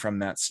gaining from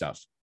that stuff.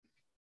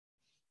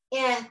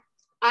 Yeah,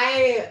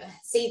 I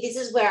see. This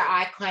is where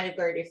I kind of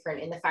go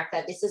different in the fact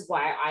that this is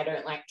why I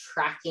don't like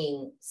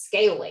tracking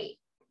scale weight.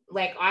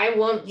 Like, I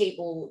want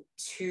people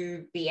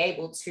to be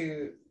able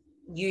to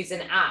use an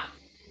app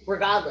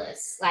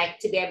regardless, like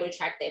to be able to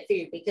track their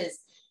food, because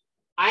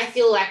I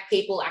feel like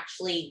people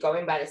actually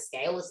going by the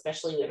scale,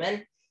 especially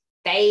women,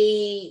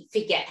 they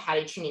forget how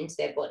to tune into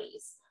their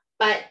bodies.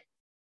 But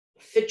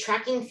for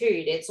tracking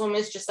food, it's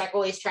almost just like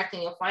always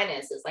tracking your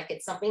finances. Like,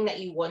 it's something that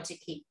you want to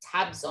keep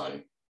tabs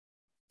on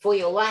for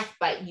your life,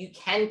 but you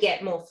can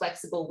get more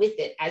flexible with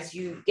it as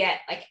you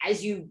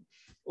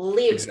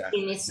live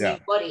in this new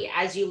body,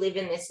 as you live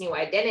in this new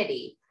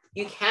identity.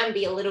 You can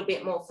be a little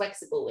bit more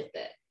flexible with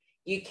it.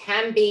 You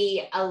can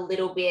be a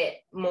little bit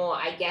more,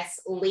 I guess,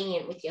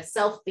 lenient with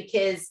yourself,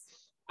 because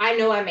I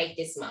know I make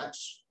this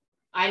much.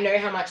 I know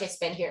how much I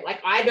spend here.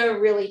 Like, I don't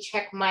really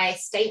check my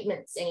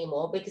statements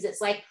anymore, because it's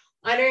like,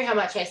 I know how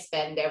much I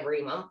spend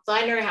every month.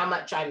 I know how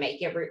much I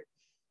make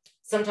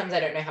sometimes I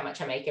don't know how much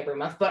I make every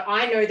month, but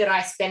I know that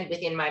I spend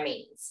within my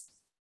means.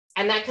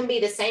 And that can be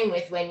the same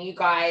with when you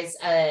guys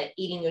are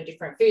eating your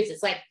different foods.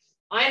 It's like,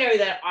 I know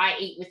that I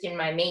eat within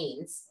my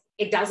means.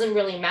 It doesn't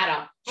really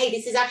matter. Hey,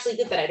 this is actually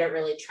good that I don't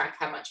really track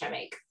how much I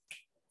make.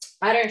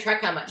 I don't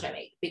track how much I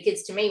make,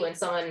 because to me, when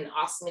someone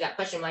asks me that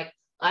question, I'm like,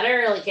 I don't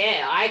really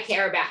care. I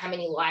care about how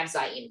many lives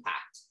I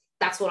impact.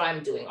 That's what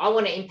I'm doing. I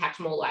want to impact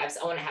more lives.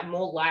 I want to have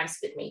more lives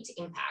with me to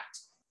impact.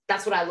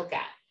 That's what I look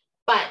at.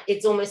 But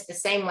it's almost the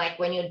same like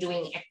when you're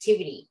doing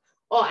activity.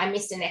 Oh, I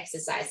missed an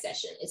exercise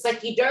session. It's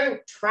like, you don't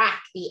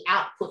track the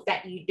output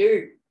that you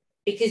do,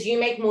 because you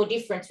make more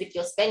difference with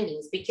your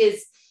spendings,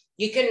 because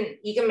you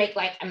can make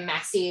like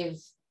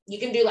you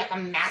can do like a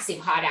massive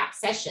hard out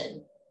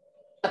session,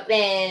 but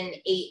then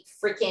eat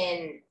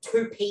freaking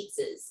 2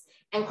 pizzas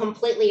and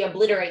completely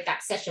obliterate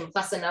that session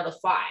plus another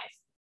 5.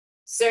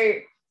 So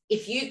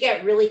if you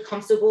get really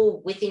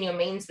comfortable within your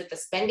means with the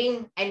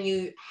spending, and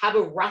you have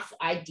a rough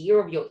idea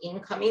of your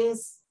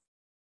incomings,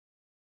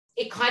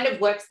 it kind of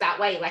works that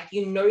way. Like,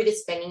 you know the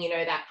spending, you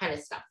know that kind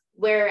of stuff.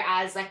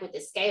 Whereas like with the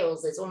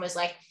scales, it's almost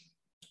like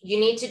you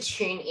need to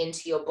tune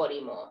into your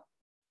body more.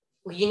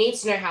 You need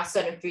to know how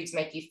certain foods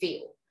make you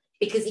feel.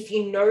 Because if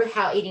you know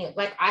how eating,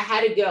 like I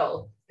had a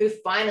girl who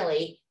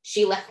finally,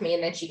 she left me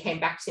and then she came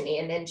back to me,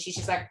 and then she's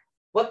just like,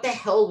 what the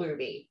hell,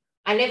 Ruby?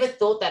 I never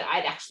thought that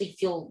I'd actually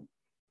feel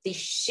this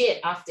shit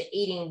after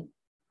eating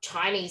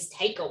Chinese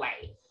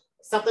takeaway,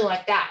 something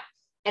like that.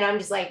 And I'm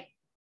just like,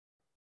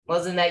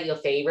 wasn't that your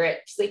favorite?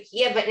 She's like,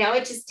 yeah, but now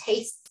it just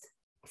tastes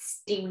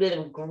stupid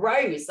and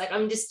gross. Like,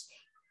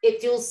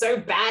 it feels so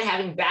bad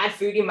having bad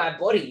food in my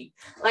body.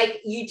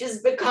 Like, you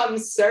just become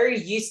so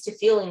used to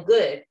feeling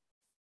good.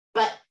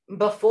 But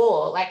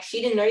before, like,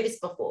 she didn't know this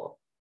before.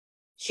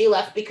 She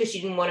left because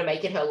she didn't want to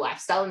make it her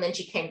lifestyle. And then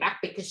she came back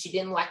because she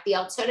didn't like the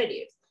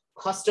alternative,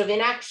 cost of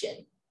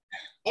inaction.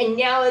 And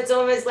now it's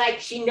almost like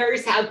she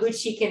knows how good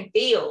she can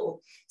feel.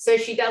 So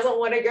she doesn't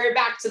want to go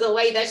back to the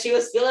way that she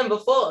was feeling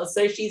before.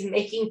 So she's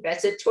making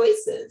better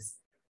choices.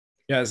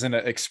 Yeah, as an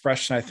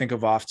expression I think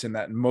of often,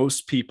 that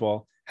most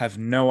people have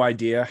no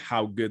idea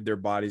how good their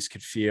bodies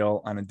could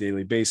feel on a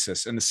daily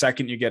basis. And the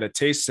second you get a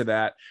taste of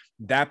that,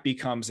 that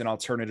becomes an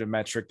alternative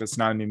metric that's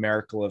not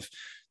numerical of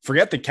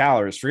Forget the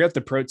calories, forget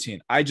the protein.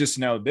 I just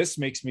know this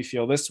makes me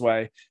feel this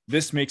way.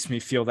 This makes me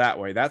feel that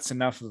way. That's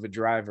enough of a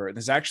driver.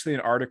 There's actually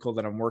an article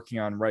that I'm working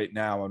on right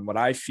now. And what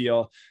I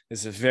feel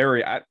is a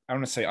very, I don't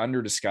want to say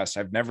under discussed.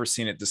 I've never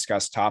seen it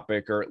discussed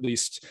topic, or at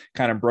least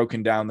kind of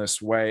broken down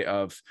this way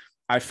of,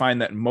 I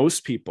find that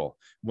most people,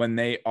 when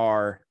they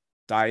are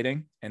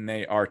dieting and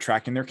they are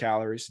tracking their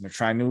calories and they're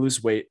trying to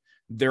lose weight,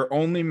 their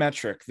only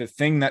metric, the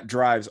thing that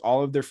drives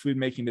all of their food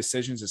making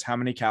decisions, is how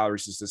many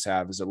calories does this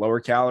have? Is it lower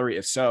calorie?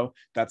 If so,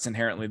 that's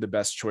inherently the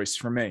best choice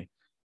for me.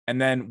 And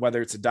then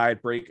whether it's a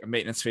diet break, a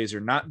maintenance phase, or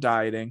not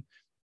dieting,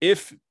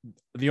 if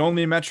the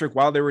only metric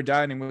while they were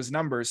dieting was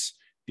numbers,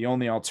 the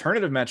only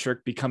alternative metric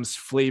becomes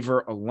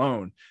flavor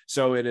alone.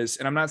 So it is,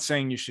 and I'm not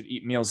saying you should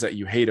eat meals that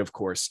you hate, of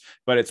course,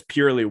 but it's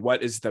purely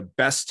what is the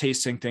best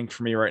tasting thing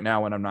for me right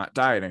now when I'm not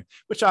dieting,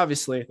 which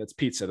obviously that's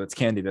pizza, that's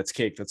candy, that's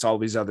cake, that's all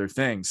these other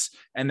things.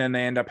 And then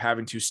they end up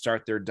having to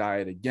start their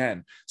diet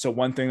again. So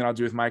one thing that I'll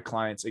do with my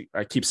clients,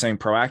 I keep saying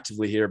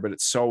proactively here, but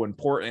it's so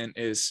important,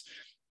 is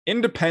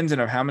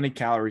independent of how many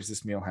calories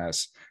this meal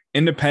has,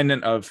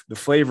 independent of the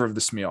flavor of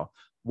this meal,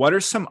 what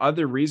are some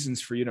other reasons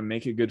for you to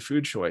make a good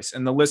food choice?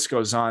 And the list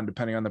goes on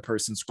depending on the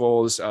person's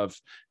goals of,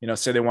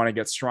 say they want to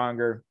get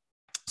stronger.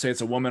 Say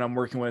it's a woman I'm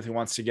working with who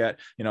wants to get,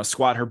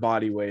 squat her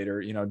body weight,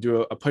 or,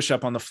 do a push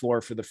up on the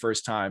floor for the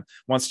first time,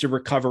 wants to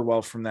recover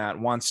well from that,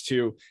 wants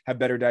to have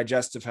better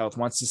digestive health,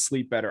 wants to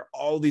sleep better,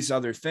 all these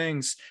other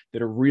things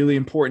that are really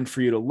important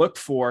for you to look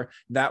for.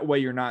 That way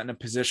you're not in a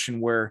position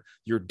where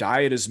your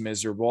diet is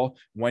miserable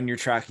when you're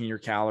tracking your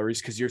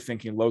calories, because you're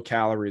thinking low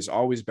calorie is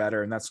always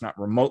better. And that's not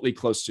remotely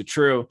close to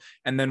true.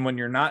 And then when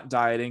you're not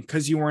dieting,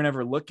 because you weren't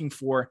ever looking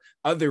for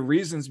other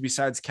reasons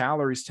besides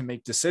calories to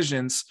make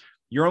decisions,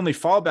 your only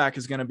fallback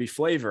is going to be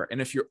flavor.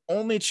 And if you're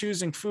only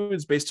choosing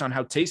foods based on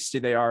how tasty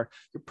they are,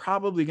 you're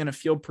probably going to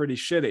feel pretty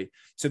shitty.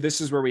 So this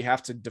is where we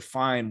have to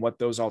define what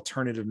those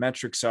alternative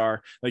metrics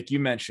are. Like you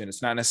mentioned,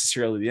 it's not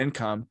necessarily the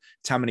income,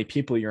 it's how many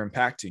people you're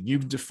impacting.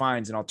 You've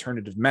defined an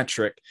alternative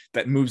metric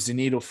that moves the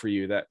needle for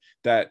you,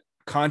 that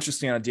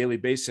consciously on a daily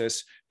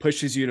basis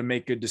pushes you to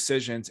make good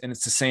decisions. And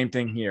it's the same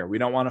thing here. We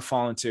don't want to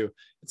fall into,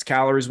 it's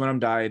calories when I'm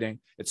dieting,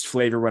 it's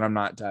flavor when I'm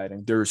not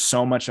dieting. There's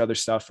so much other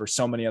stuff, or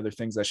so many other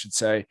things I should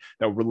say,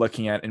 that we're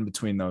looking at in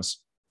between those.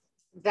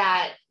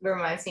 That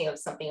reminds me of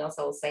something else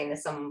I was saying to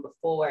someone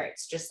before, where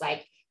it's just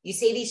like, you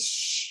see these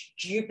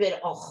stupid,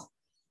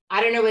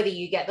 I don't know whether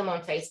you get them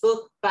on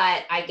Facebook,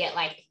 but I get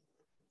like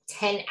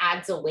 10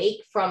 ads a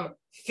week from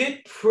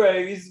fit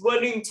pros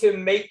wanting to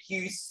make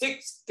you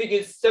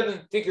 6-figure,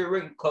 7-figure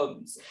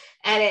incomes.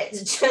 And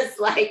it's just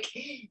like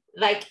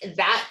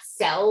that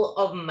sell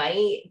of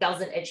money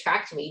doesn't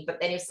attract me. But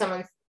then if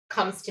someone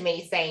comes to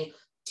me saying,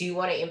 do you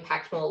want to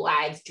impact more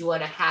lives? Do you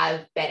want to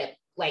have better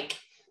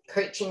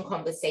coaching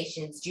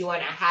conversations? Do you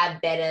want to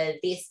have better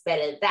this,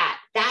 better that?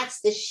 That's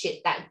the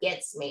shit that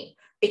gets me,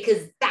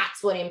 because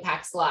that's what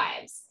impacts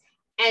lives.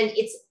 And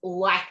it's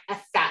like a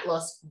fat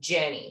loss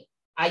journey.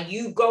 Are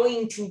you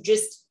going to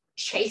just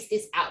chase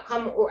this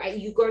outcome, or are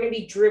you going to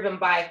be driven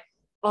by,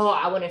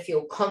 I want to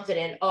feel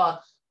confident?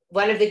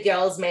 One of the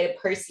girls made a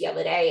post the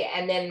other day,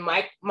 and then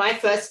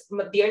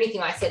the only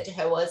thing I said to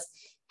her was,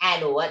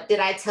 and what did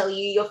I tell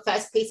you your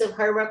first piece of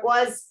homework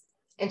was?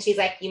 And she's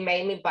like, you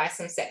made me buy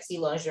some sexy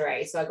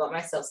lingerie, so I got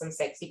myself some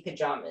sexy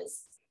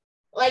pajamas.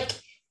 Like,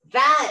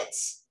 that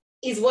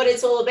is what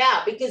it's all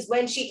about, because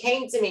when she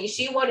came to me,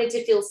 she wanted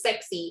to feel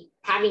sexy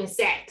having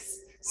sex.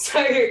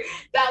 So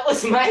that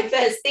was my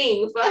first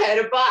thing for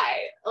her to buy.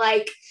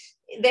 Like,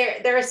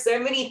 there are so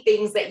many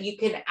things that you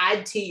can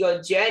add to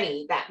your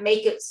journey that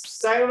make it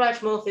so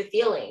much more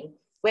fulfilling,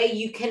 where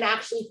you can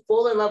actually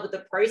fall in love with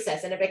the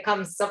process and it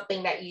becomes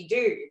something that you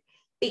do.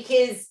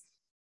 Because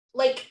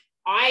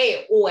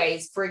I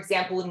always, for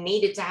example,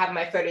 needed to have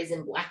my photos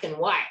in black and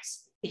white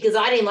because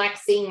I didn't like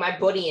seeing my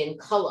body in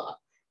color.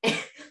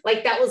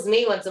 That was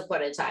me once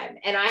upon a time.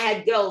 And I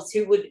had girls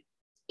who would,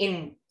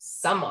 in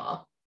summer,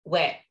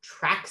 wear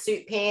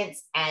tracksuit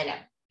pants and a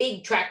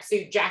big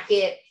tracksuit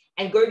jacket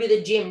and go to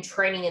the gym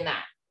training in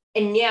that.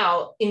 And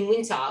now in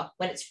winter,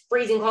 when it's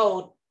freezing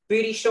cold,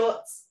 booty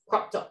shorts,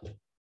 crop top.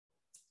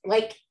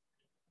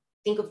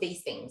 Think of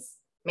these things.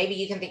 Maybe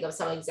you can think of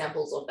some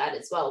examples of that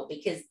as well,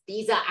 because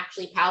these are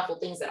actually powerful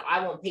things that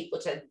I want people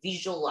to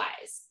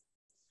visualize.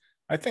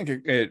 I think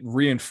it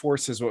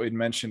reinforces what we'd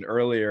mentioned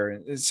earlier.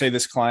 Say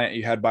this client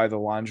you had buy the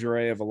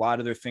lingerie, of a lot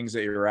of the things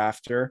that you're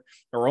after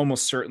are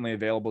almost certainly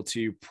available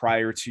to you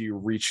prior to you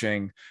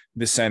reaching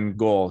this end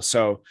goal.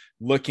 So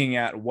looking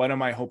at, what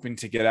am I hoping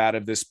to get out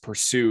of this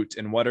pursuit,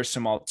 and what are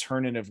some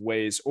alternative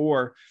ways,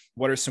 or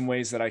what are some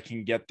ways that I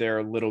can get there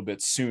a little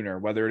bit sooner,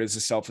 whether it is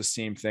a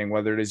self-esteem thing,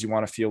 whether it is you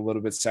want to feel a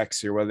little bit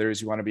sexier, whether it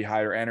is you want to be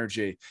higher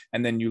energy.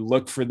 And then you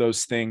look for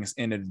those things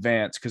in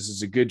advance, because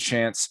there's a good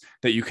chance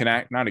that you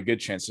can not a good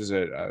chance, there's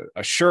a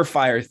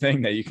surefire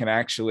thing that you can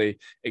actually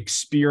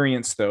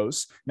experience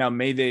those. Now,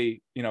 may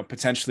they,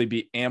 potentially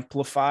be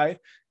amplified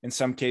in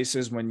some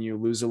cases when you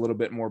lose a little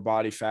bit more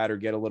body fat or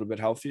get a little bit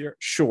healthier?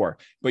 Sure.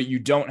 But you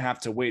don't have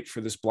to wait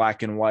for this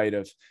black and white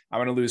of, I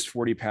want to lose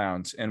 40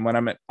 pounds. And when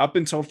I'm up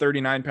until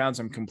 39 pounds,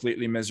 I'm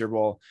completely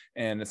miserable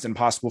and it's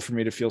impossible for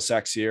me to feel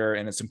sexier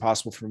and it's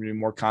impossible for me to be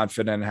more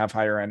confident and have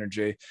higher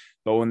energy.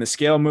 But when the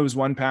scale moves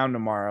 1 pound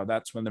tomorrow,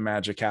 that's when the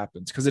magic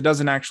happens, because it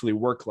doesn't actually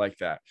work like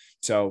that.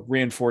 So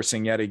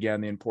reinforcing yet again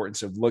the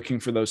importance of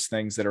looking for those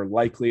things that are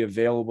likely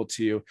available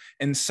to you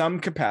in some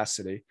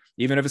capacity,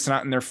 even if it's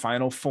not in their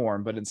final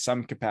form, but in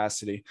some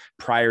capacity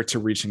prior to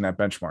reaching that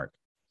benchmark.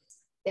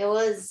 There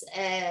was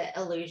an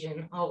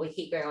illusion. Oh, we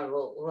keep going on.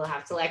 We'll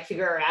have to like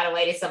figure out a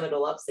way to sum it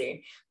all up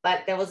soon.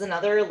 But there was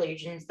another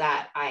illusion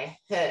that I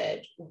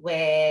heard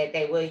where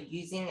they were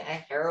using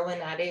a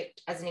heroin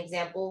addict as an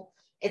example.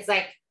 It's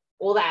like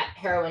all that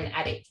heroin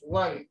addict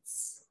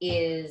wants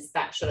is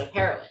that shot of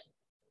heroin.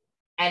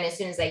 And as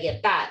soon as they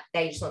get that,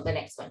 they just want the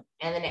next one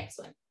and the next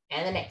one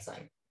and the next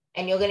one.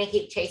 And you're going to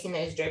keep chasing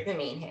those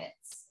dopamine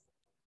hits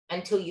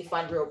until you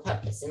find real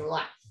purpose in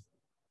life.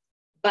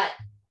 But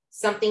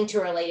something to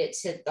relate it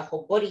to the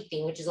whole body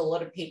thing, which is a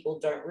lot of people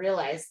don't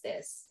realize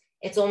this.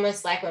 It's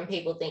almost like when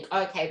people think,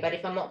 okay, but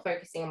if I'm not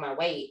focusing on my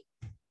weight,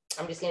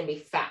 I'm just going to be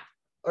fat.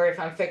 Or if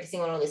I'm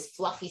focusing on all this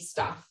fluffy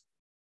stuff,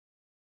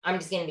 I'm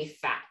just going to be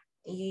fat.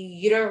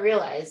 You don't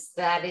realize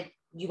that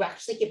you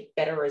actually get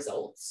better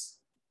results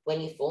when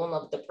you fall in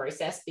love with the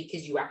process,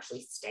 because you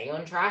actually stay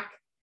on track,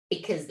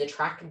 because the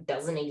track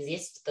doesn't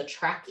exist. The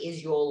track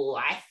is your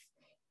life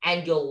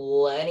and you're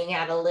learning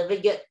how to live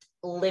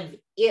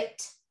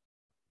it.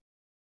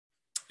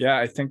 Yeah,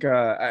 I think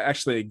I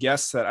actually a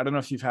guest that I don't know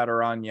if you've had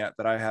her on yet,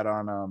 that I had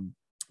on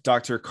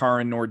Dr.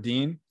 Karin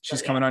Nordin.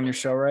 She's coming on your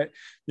show, right?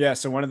 Yeah.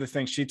 So one of the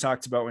things she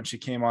talked about when she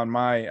came on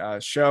my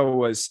show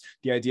was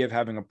the idea of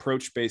having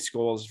approach-based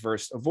goals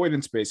versus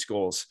avoidance-based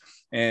goals.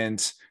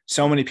 And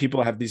so many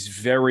people have these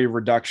very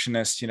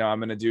reductionist, I'm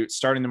going to do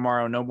starting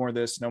tomorrow, no more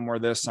this, no more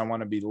this. I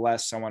want to be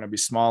less. I want to be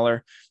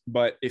smaller.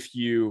 But if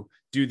you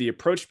do the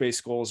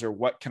approach-based goals, or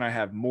what can I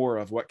have more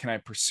of? What can I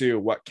pursue?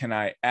 What can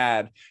I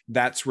add?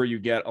 That's where you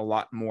get a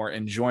lot more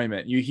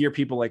enjoyment. You hear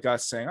people like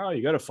us saying, oh,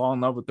 you got to fall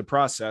in love with the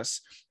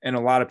process. And a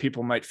lot of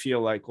people might feel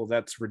like, well,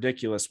 that's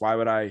ridiculous. Why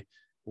would I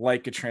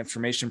like a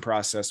transformation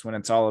process when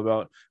it's all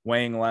about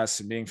weighing less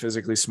and being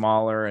physically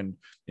smaller and,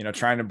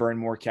 trying to burn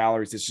more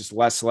calories? It's just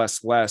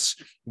less,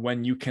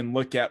 when you can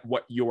look at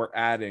what you're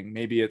adding.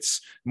 Maybe it's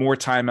more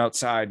time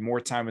outside,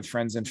 more time with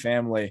friends and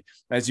family.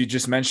 As you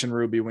just mentioned,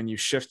 Ruby, when you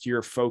shift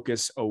your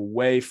focus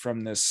away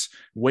from this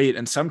weight,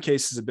 in some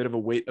cases, a bit of a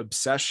weight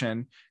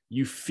obsession,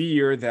 you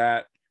fear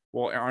that,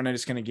 well, aren't I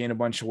just going to gain a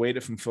bunch of weight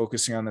if I'm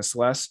focusing on this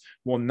less?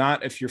 Well,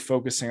 not if you're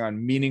focusing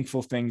on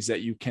meaningful things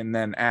that you can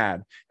then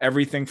add.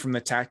 Everything from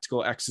the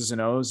tactical X's and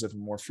O's of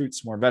more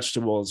fruits, more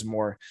vegetables,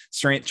 more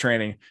strength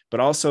training, but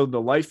also the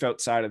life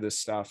outside of this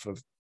stuff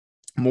of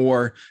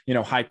more,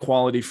 high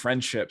quality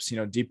friendships,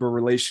 deeper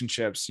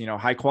relationships,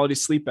 high quality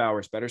sleep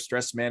hours, better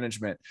stress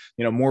management,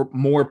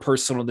 more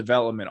personal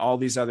development, all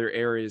these other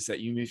areas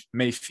that you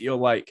may feel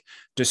like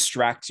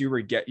distract you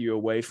or get you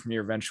away from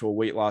your eventual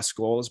weight loss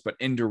goals, but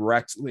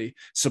indirectly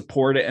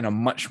support it in a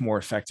much more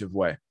effective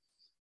way.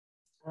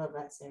 I love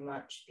that so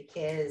much,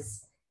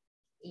 because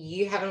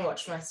you haven't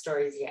watched my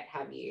stories yet,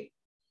 have you?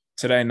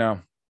 Today,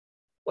 no.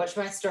 Watch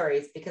my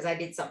stories, because I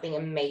did something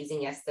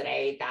amazing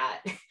yesterday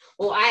that,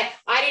 well, I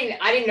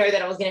didn't know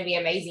that it was going to be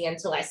amazing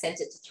until I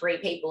sent it to 3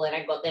 people and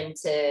I got them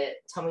to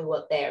tell me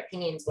what their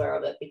opinions were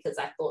of it, because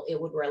I thought it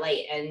would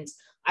relate. And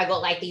I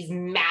got like these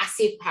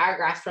massive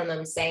paragraphs from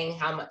them saying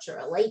how much it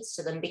relates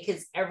to them,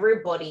 because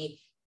everybody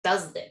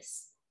does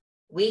this.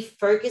 We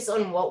focus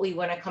on what we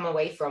want to come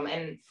away from.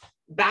 And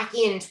back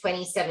in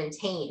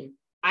 2017,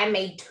 I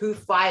made 2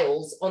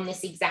 files on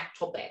this exact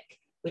topic,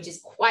 which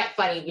is quite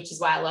funny, which is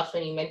why I laughed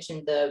when you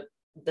mentioned the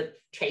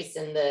chase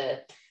and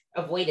the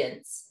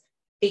avoidance,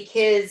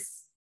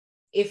 because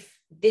it's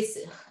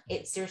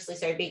seriously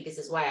so big. This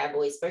is why I've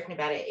always spoken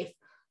about it.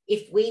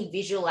 If we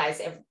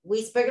visualize,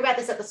 we spoke about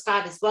this at the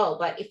start as well,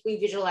 but if we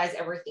visualize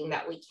everything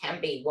that we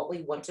can be, what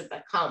we want to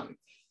become,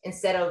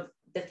 instead of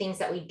the things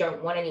that we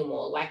don't want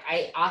anymore. Like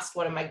I asked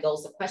one of my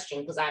girls a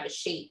question, because I have a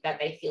sheet that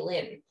they fill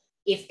in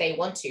if they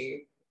want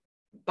to,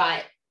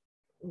 but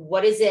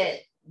what is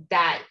it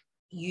that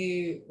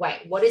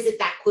what is it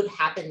that could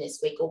happen this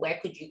week, or where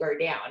could you go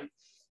down,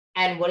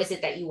 and what is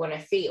it that you want to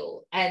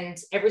feel? And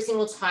every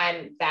single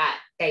time that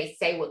they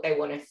say what they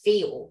want to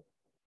feel,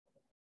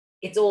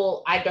 it's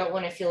all, I don't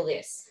want to feel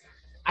this,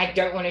 I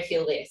don't want to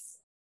feel this,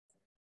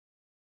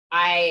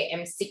 I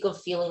am sick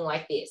of feeling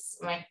like this.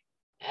 I'm like,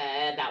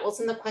 that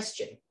wasn't the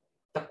question.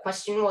 The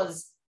question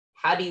was,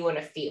 how do you want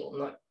to feel,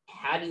 not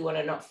how do you want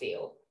to not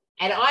feel?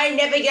 And I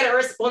never get a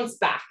response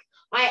back.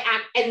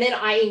 And then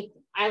I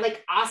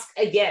like ask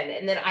again,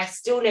 and then I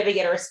still never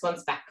get a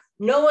response back.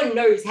 No one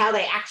knows how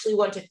they actually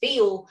want to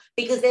feel,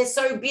 because they're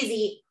so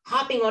busy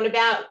harping on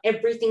about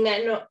everything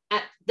that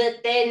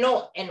they're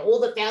not, and all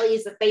the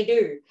failures that they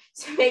do.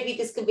 So maybe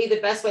this could be the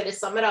best way to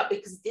sum it up,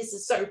 because this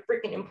is so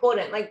freaking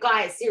important. Like,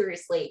 guys,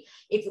 seriously,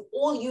 if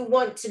all you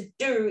want to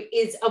do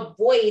is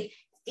avoid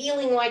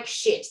feeling like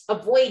shit,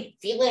 avoid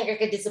feeling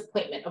like a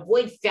disappointment,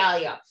 avoid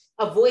failure,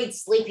 avoid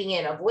sleeping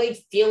in, avoid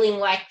feeling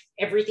like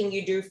everything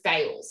you do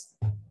fails.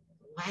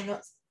 Why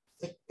not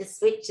flick the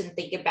switch and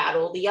think about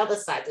all the other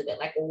sides of it?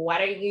 Like, why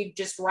don't you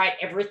just write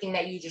everything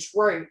that you just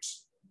wrote,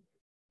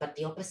 but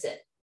the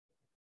opposite?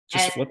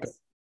 Just flip it.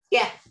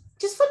 Yeah,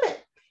 just flip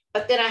it.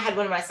 But then I had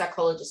one of my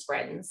psychologist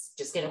friends,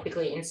 just going to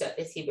quickly insert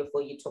this here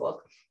before you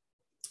talk.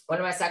 One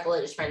of my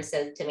psychologist friends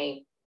said to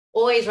me,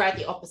 always write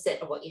the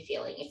opposite of what you're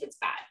feeling if it's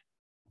bad,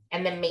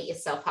 and then meet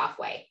yourself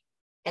halfway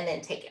and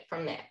then take it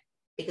from there,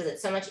 because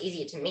it's so much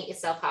easier to meet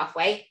yourself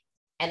halfway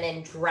and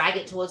then drag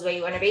it towards where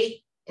you want to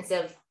be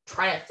instead of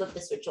trying to flip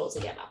the switch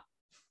altogether.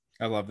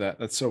 I love that.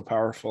 That's so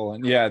powerful.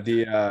 And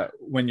yeah,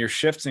 when you're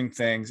shifting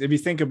things, if you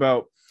think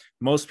about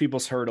most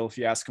people's hurdle, if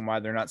you ask them why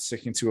they're not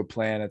sticking to a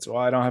plan, it's, well,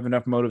 I don't have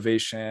enough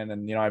motivation,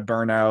 and, I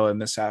burn out,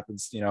 and this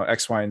happens,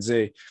 X, Y, and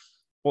Z.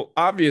 Well,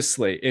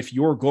 obviously, if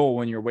your goal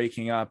when you're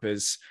waking up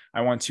is,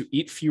 I want to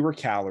eat fewer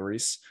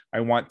calories,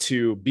 I want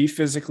to be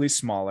physically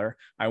smaller,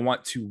 I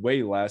want to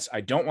weigh less, I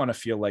don't want to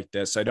feel like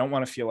this, I don't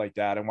want to feel like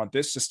that, I want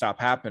this to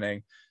stop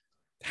happening.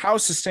 How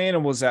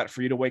sustainable is that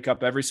for you to wake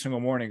up every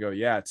single morning and go,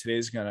 yeah,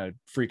 today's going to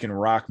freaking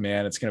rock,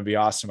 man. It's going to be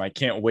awesome. I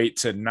can't wait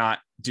to not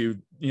do,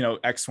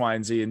 X, Y,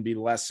 and Z and be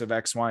less of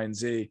X, Y, and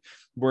Z.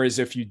 Whereas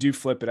if you do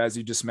flip it, as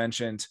you just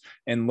mentioned,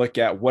 and look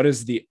at what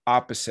is the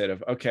opposite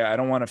of, okay, I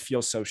don't want to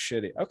feel so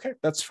shitty. Okay,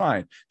 that's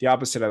fine. The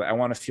opposite of, I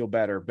want to feel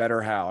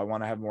better how? I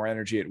want to have more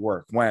energy at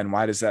work. When?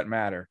 Why does that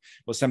matter?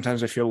 Well,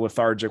 sometimes I feel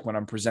lethargic when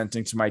I'm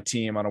presenting to my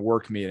team on a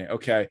work meeting.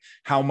 Okay,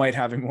 how might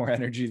having more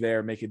energy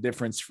there make a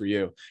difference for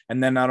you?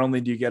 And then not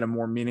only do you get a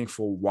more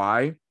meaningful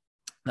why,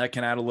 that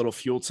can add a little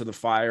fuel to the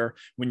fire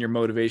when your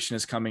motivation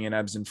is coming in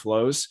ebbs and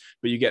flows,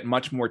 but you get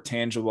much more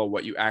tangible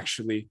what you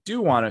actually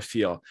do want to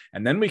feel.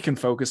 And then we can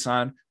focus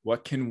on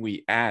what can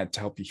we add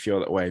to help you feel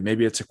that way.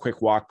 Maybe it's a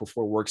quick walk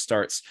before work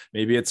starts.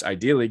 Maybe it's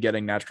ideally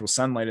getting natural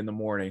sunlight in the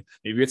morning.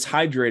 Maybe it's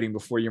hydrating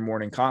before your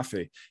morning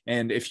coffee.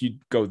 And if you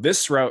go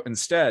this route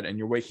instead, and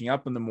you're waking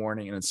up in the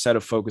morning, and instead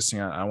of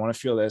focusing on, I want to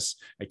feel this,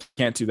 I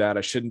can't do that,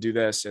 I shouldn't do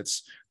this,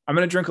 it's, I'm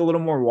going to drink a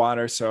little more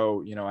water.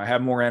 So, I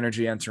have more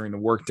energy entering the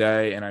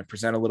workday, and I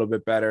present a little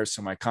bit better.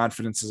 So my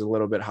confidence is a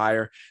little bit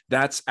higher.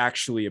 That's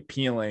actually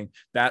appealing.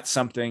 That's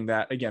something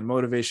that, again,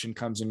 motivation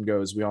comes and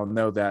goes. We all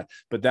know that,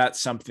 but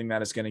that's something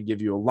that is going to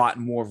give you a lot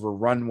more of a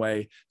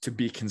runway to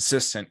be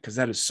consistent, because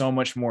that is so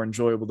much more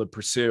enjoyable to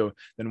pursue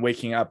than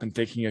waking up and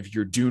thinking of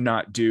your do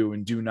not do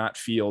and do not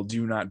feel,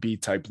 do not be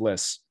type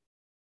lists.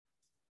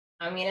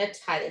 I'm going to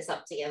tie this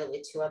up together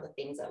with two other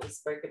things that we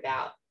spoke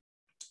about.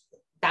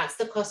 That's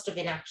the cost of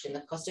inaction. The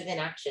cost of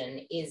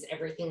inaction is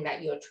everything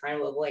that you're trying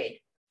to avoid.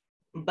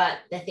 But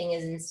the thing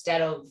is,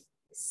 instead of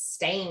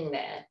staying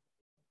there,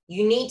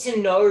 you need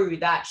to know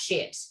that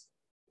shit,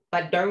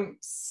 but don't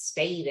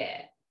stay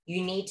there.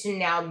 You need to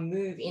now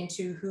move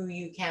into who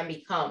you can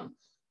become.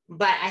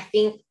 But I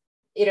think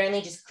it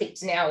only just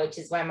clicked now, which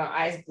is why my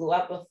eyes blew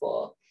up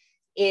before,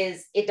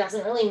 is it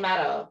doesn't really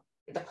matter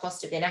the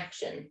cost of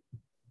inaction.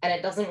 And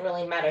it doesn't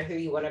really matter who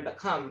you want to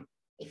become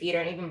if you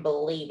don't even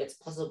believe it's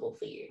possible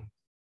for you.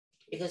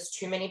 Because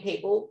too many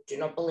people do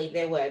not believe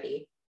they're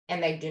worthy,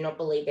 and they do not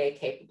believe they're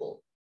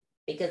capable.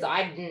 Because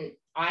I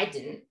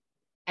didn't.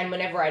 And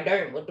whenever I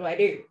don't, what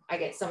do? I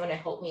get someone to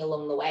help me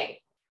along the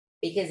way.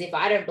 Because if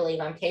I don't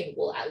believe I'm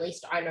capable, at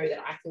least I know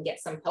that I can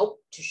get some help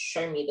to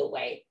show me the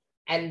way.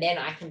 And then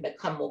I can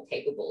become more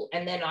capable.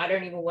 And then I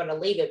don't even want to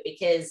leave it,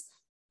 because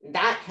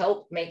that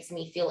help makes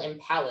me feel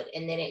empowered.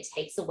 And then it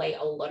takes away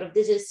a lot of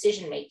the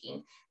decision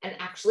making and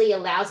actually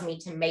allows me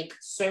to make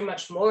so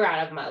much more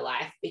out of my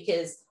life,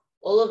 because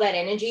all of that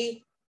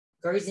energy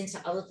goes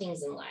into other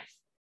things in life.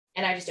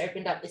 And I just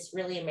opened up this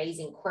really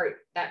amazing quote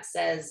that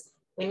says,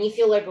 when you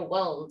feel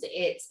overwhelmed,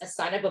 it's a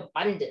sign of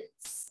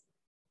abundance,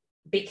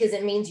 because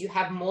it means you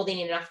have more than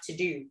enough to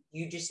do.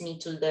 You just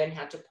need to learn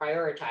how to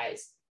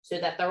prioritize so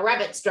that the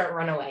rabbits don't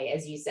run away,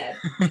 as you said.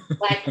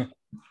 Like,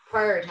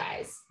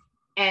 prioritize.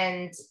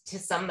 And to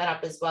sum that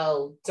up as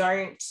well,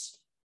 don't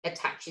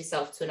attach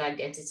yourself to an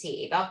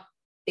identity either,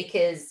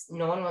 because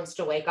no one wants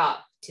to wake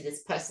up to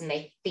this person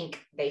they think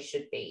they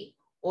should be,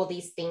 or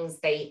these things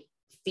they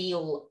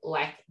feel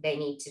like they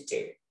need to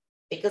do.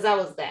 Because I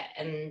was there,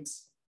 and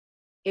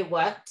it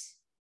worked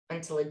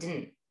until it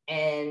didn't.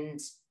 And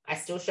I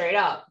still showed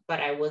up, but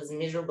I was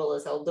miserable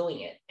as hell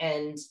doing it.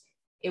 And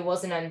it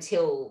wasn't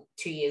until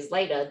 2 years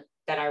later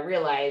that I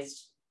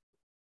realized,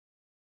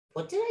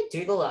 what did I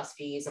do the last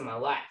few years of my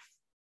life?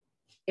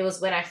 It was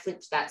when I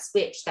flipped that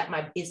switch that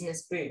my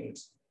business boomed.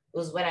 It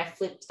was when I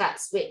flipped that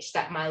switch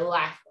that my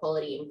life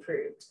quality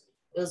improved.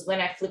 It was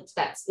when I flipped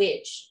that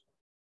switch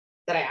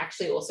that I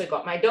actually also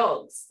got my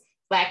dogs.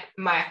 Like,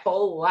 my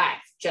whole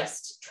life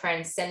just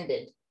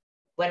transcended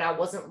when I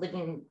wasn't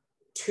living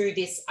to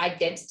this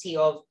identity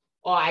of,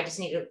 oh, I just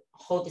need to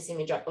hold this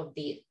image up of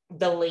the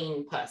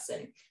lean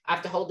person. I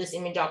have to hold this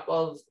image up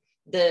of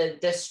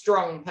the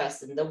strong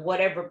person, the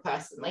whatever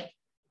person. Like,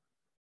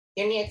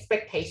 the only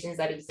expectations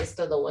that exist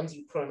are the ones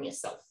you put on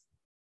yourself.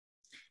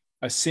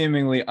 a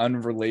seemingly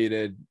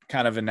unrelated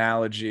kind of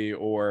analogy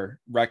or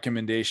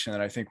recommendation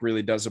that I think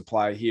really does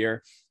apply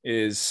here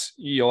is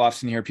you'll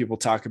often hear people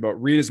talk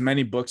about read as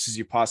many books as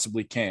you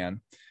possibly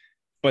can,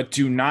 but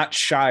do not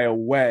shy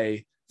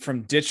away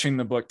from ditching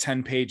the book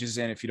 10 pages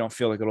in if you don't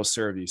feel like it'll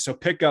serve you. So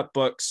pick up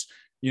books,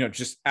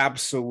 just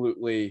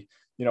absolutely,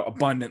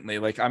 abundantly.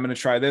 Like, I'm going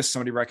to try this.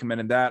 Somebody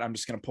recommended that. I'm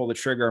just going to pull the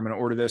trigger. I'm going to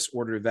order this,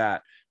 order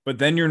that. But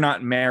then you're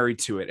not married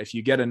to it. If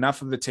you get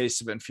enough of a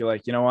taste of it and feel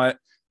like, you know what,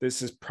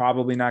 this is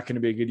probably not going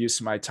to be a good use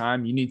of my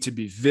time, you need to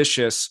be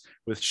vicious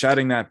with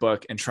shutting that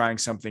book and trying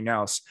something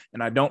else.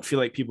 And I don't feel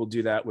like people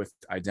do that with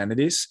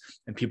identities,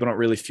 and people don't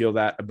really feel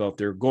that about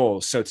their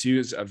goals. So to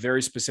use a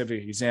very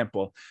specific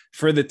example,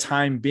 for the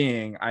time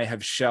being, I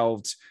have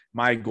shelved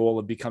my goal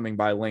of becoming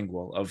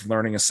bilingual, of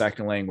learning a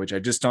second language. I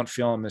just don't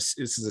feel this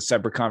is a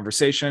separate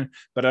conversation,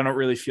 but I don't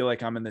really feel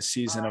like I'm in the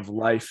season of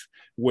life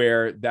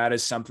where that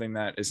is something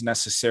that is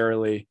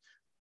necessarily,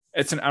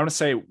 I don't want to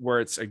say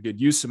where it's a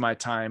good use of my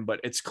time, but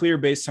it's clear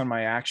based on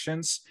my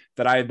actions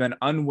that I have been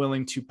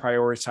unwilling to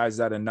prioritize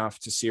that enough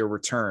to see a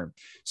return.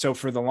 So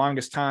for the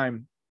longest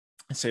time,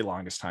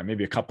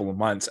 maybe a couple of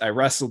months, I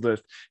wrestled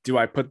with, do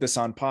I put this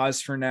on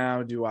pause for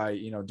now? Do I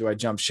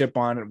jump ship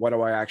on it? What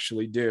do I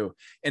actually do?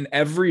 And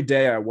every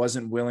day I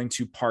wasn't willing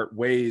to part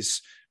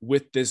ways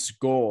with this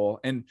goal.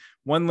 And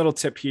one little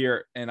tip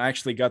here, and I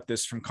actually got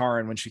this from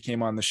Karin when she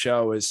came on the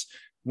show, is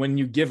when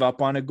you give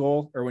up on a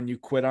goal or when you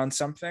quit on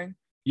something,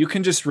 you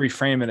can just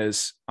reframe it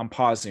as, I'm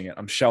pausing it,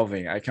 I'm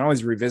shelving it. I can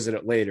always revisit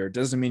it later. It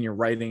doesn't mean you're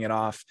writing it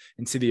off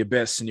into the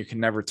abyss and you can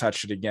never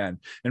touch it again.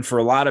 And for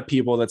a lot of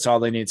people, that's all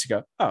they need to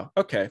go, oh,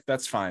 okay,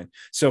 that's fine.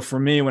 So for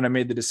me, when I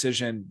made the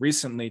decision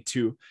recently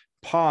to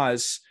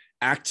pause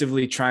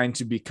actively trying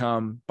to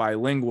become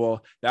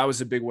bilingual, that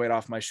was a big weight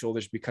off my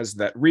shoulders because of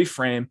that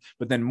reframe.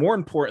 But then more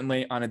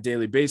importantly, on a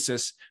daily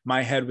basis,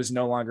 my head was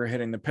no longer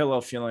hitting the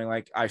pillow feeling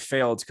like I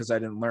failed because I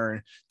didn't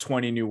learn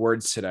 20 new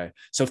words today.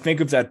 So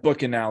think of that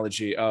book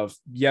analogy of,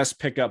 yes,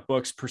 pick up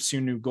books, pursue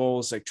new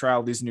goals, like try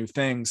all these new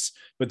things,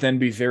 but then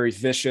be very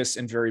vicious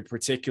and very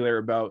particular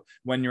about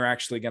when you're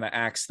actually going to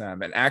axe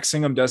them. And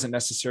axing them doesn't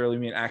necessarily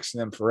mean axing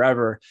them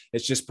forever.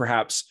 It's just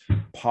perhaps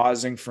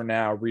pausing for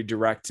now,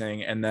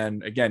 redirecting, and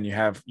then again, you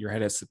have your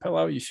head hits the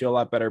pillow, you feel a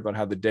lot better about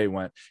how the day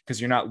went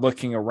because you're not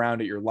looking around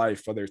at your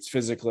life, whether it's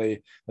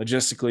physically,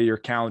 logistically, your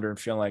calendar, and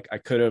feeling like I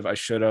could have, I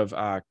should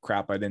have,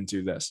 crap, I didn't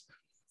do this.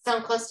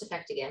 Sunk cost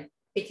effect again,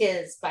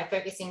 because by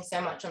focusing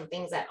so much on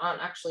things that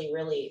aren't actually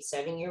really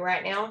serving you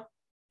right now,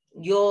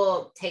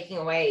 you're taking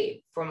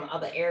away from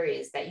other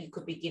areas that you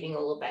could be giving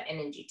all of that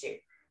energy to.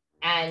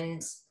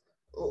 And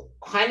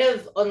kind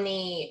of on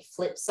the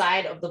flip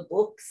side of the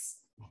books,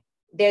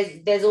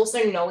 there's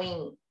also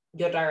knowing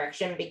your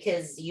direction,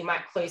 because you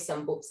might close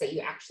some books that you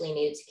actually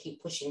needed to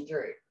keep pushing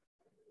through.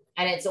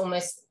 And it's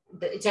only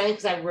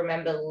because I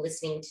remember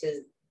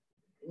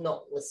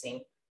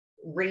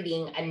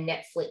reading a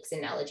Netflix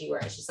analogy where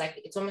it's just like,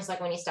 it's almost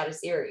like when you start a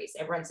series,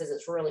 everyone says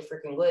it's really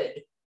freaking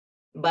good,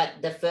 but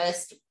the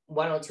first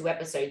 1 or 2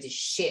 episodes is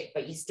shit,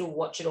 but you still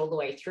watch it all the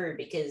way through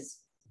because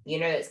you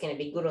know it's going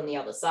to be good on the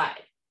other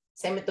side.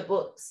 Same with the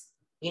books.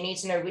 You need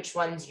to know which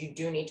ones you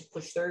do need to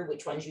push through,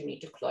 which ones you need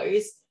to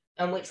close,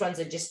 and which ones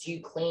are just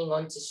you clinging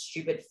on to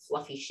stupid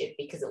fluffy shit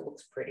because it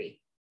looks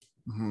pretty.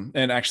 Mm-hmm.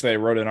 And actually, I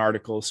wrote an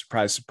article,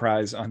 surprise,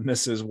 surprise, on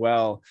this as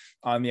well,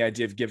 on the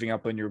idea of giving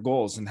up on your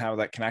goals and how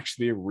that can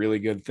actually be a really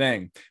good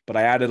thing. But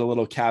I added a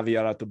little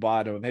caveat at the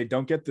bottom of, hey,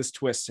 don't get this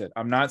twisted.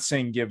 I'm not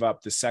saying give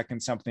up the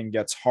second something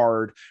gets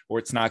hard or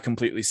it's not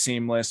completely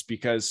seamless,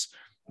 because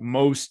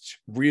most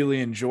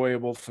really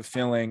enjoyable,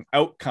 fulfilling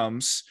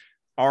outcomes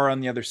are on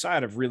the other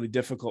side of really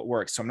difficult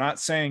work. So I'm not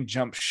saying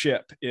jump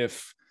ship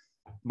if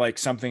like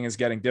something is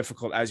getting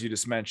difficult. As you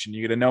just mentioned,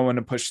 you got to know when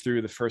to push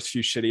through the first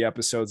few shitty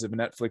episodes of a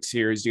Netflix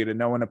series. You got to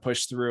know when to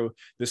push through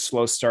the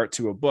slow start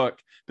to a book,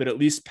 but at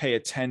least pay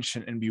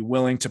attention and be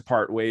willing to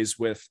part ways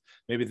with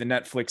maybe the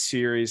Netflix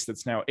series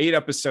that's now 8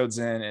 episodes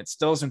in. It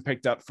still isn't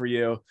picked up for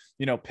you,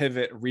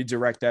 pivot,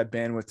 redirect that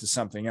bandwidth to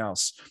something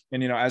else.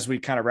 And, as we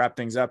kind of wrap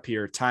things up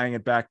here, tying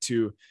it back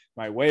to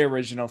my way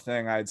original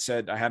thing, I'd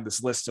said I had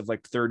this list of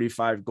like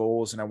 35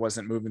 goals and I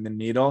wasn't moving the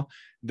needle.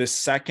 The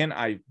second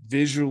I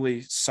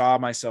visually saw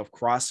myself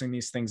crossing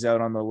these things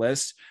out on the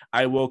list,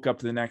 I woke up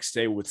the next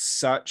day with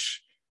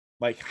such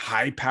like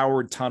high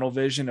powered tunnel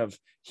vision of,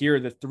 here are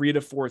the 3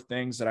 to 4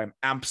 things that I'm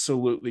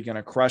absolutely going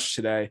to crush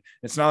today.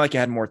 It's not like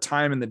I had more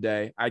time in the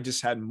day. I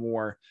just had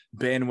more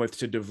bandwidth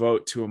to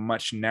devote to a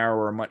much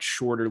narrower, much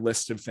shorter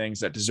list of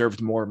things that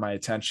deserved more of my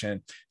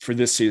attention for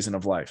this season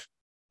of life.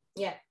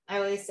 Yeah. I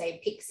always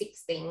say pick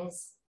 6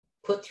 things,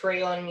 put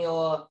 3 on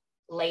your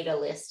later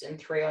list and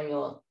 3 on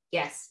your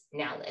yes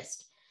now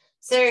list.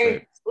 So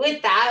right.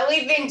 With that,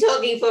 we've been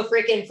talking for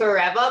freaking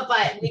forever,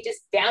 but we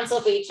just bounce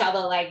off each other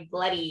like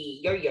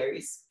bloody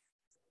yo-yos.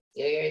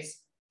 Yo-yos.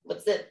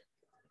 What's it?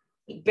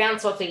 You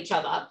bounce off each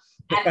other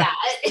at that.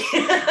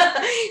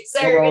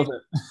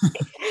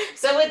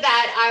 So with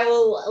that, I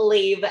will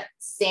leave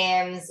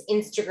Sam's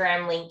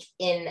Instagram link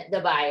in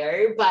the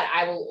bio, but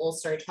I will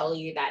also tell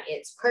you that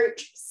it's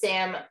Coach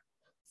Sam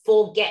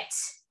Forget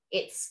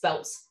it's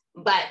spelt,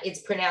 but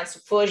it's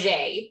pronounced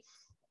Forget.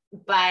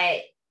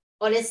 But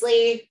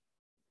honestly,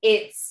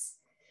 it's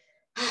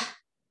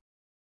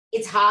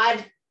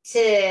hard to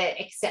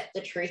accept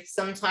the truth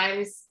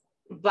sometimes,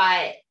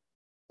 but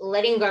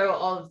letting go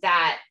of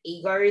that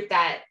ego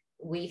that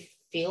we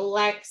feel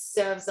like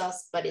serves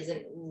us but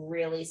isn't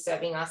really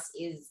serving us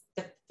is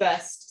the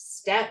first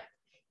step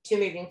to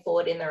moving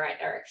forward in the right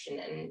direction.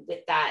 And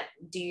with that,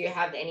 do you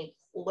have any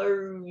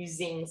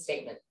closing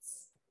statements?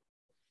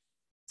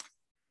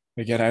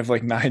 Again, I have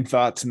like 9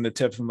 thoughts in the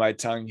tip of my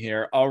tongue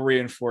here. I'll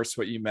reinforce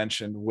what you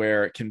mentioned,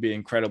 where it can be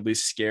incredibly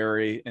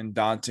scary and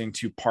daunting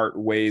to part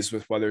ways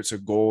with whether it's a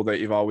goal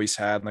that you've always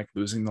had, like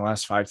losing the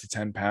last 5 to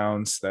 10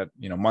 pounds that,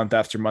 month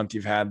after month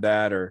you've had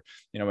that, or,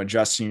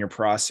 adjusting your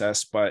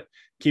process. But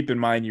keep in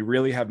mind, you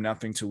really have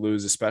nothing to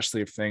lose,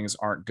 especially if things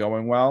aren't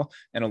going well.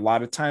 And a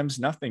lot of times,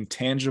 nothing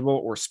tangible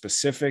or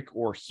specific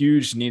or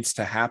huge needs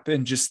to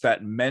happen. Just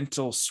that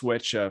mental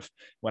switch of,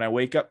 when I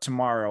wake up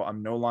tomorrow,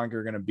 I'm no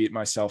longer going to beat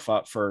myself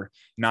up for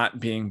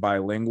not being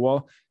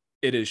bilingual.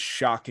 It is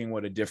shocking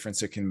what a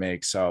difference it can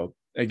make. So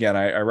again,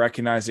 I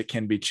recognize it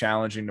can be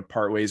challenging to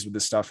part ways with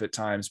this stuff at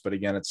times, but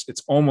again, it's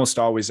almost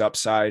always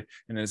upside,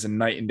 and there's a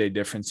night and day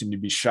difference. And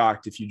you'd be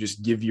shocked if you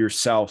just give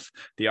yourself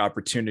the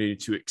opportunity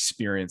to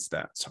experience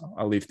that. So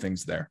I'll leave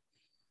things there.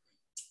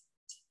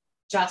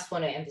 Just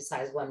want to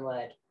emphasize one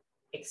word: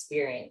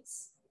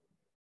 experience.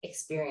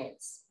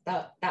 Experience.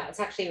 That's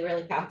actually a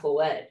really powerful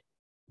word.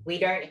 We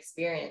don't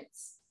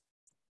experience.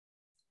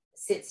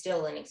 Sit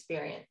still and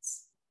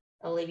experience.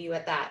 I'll leave you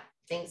at that.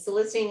 Thanks for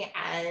listening,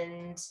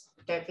 and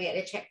don't forget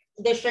to check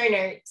the show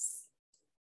notes.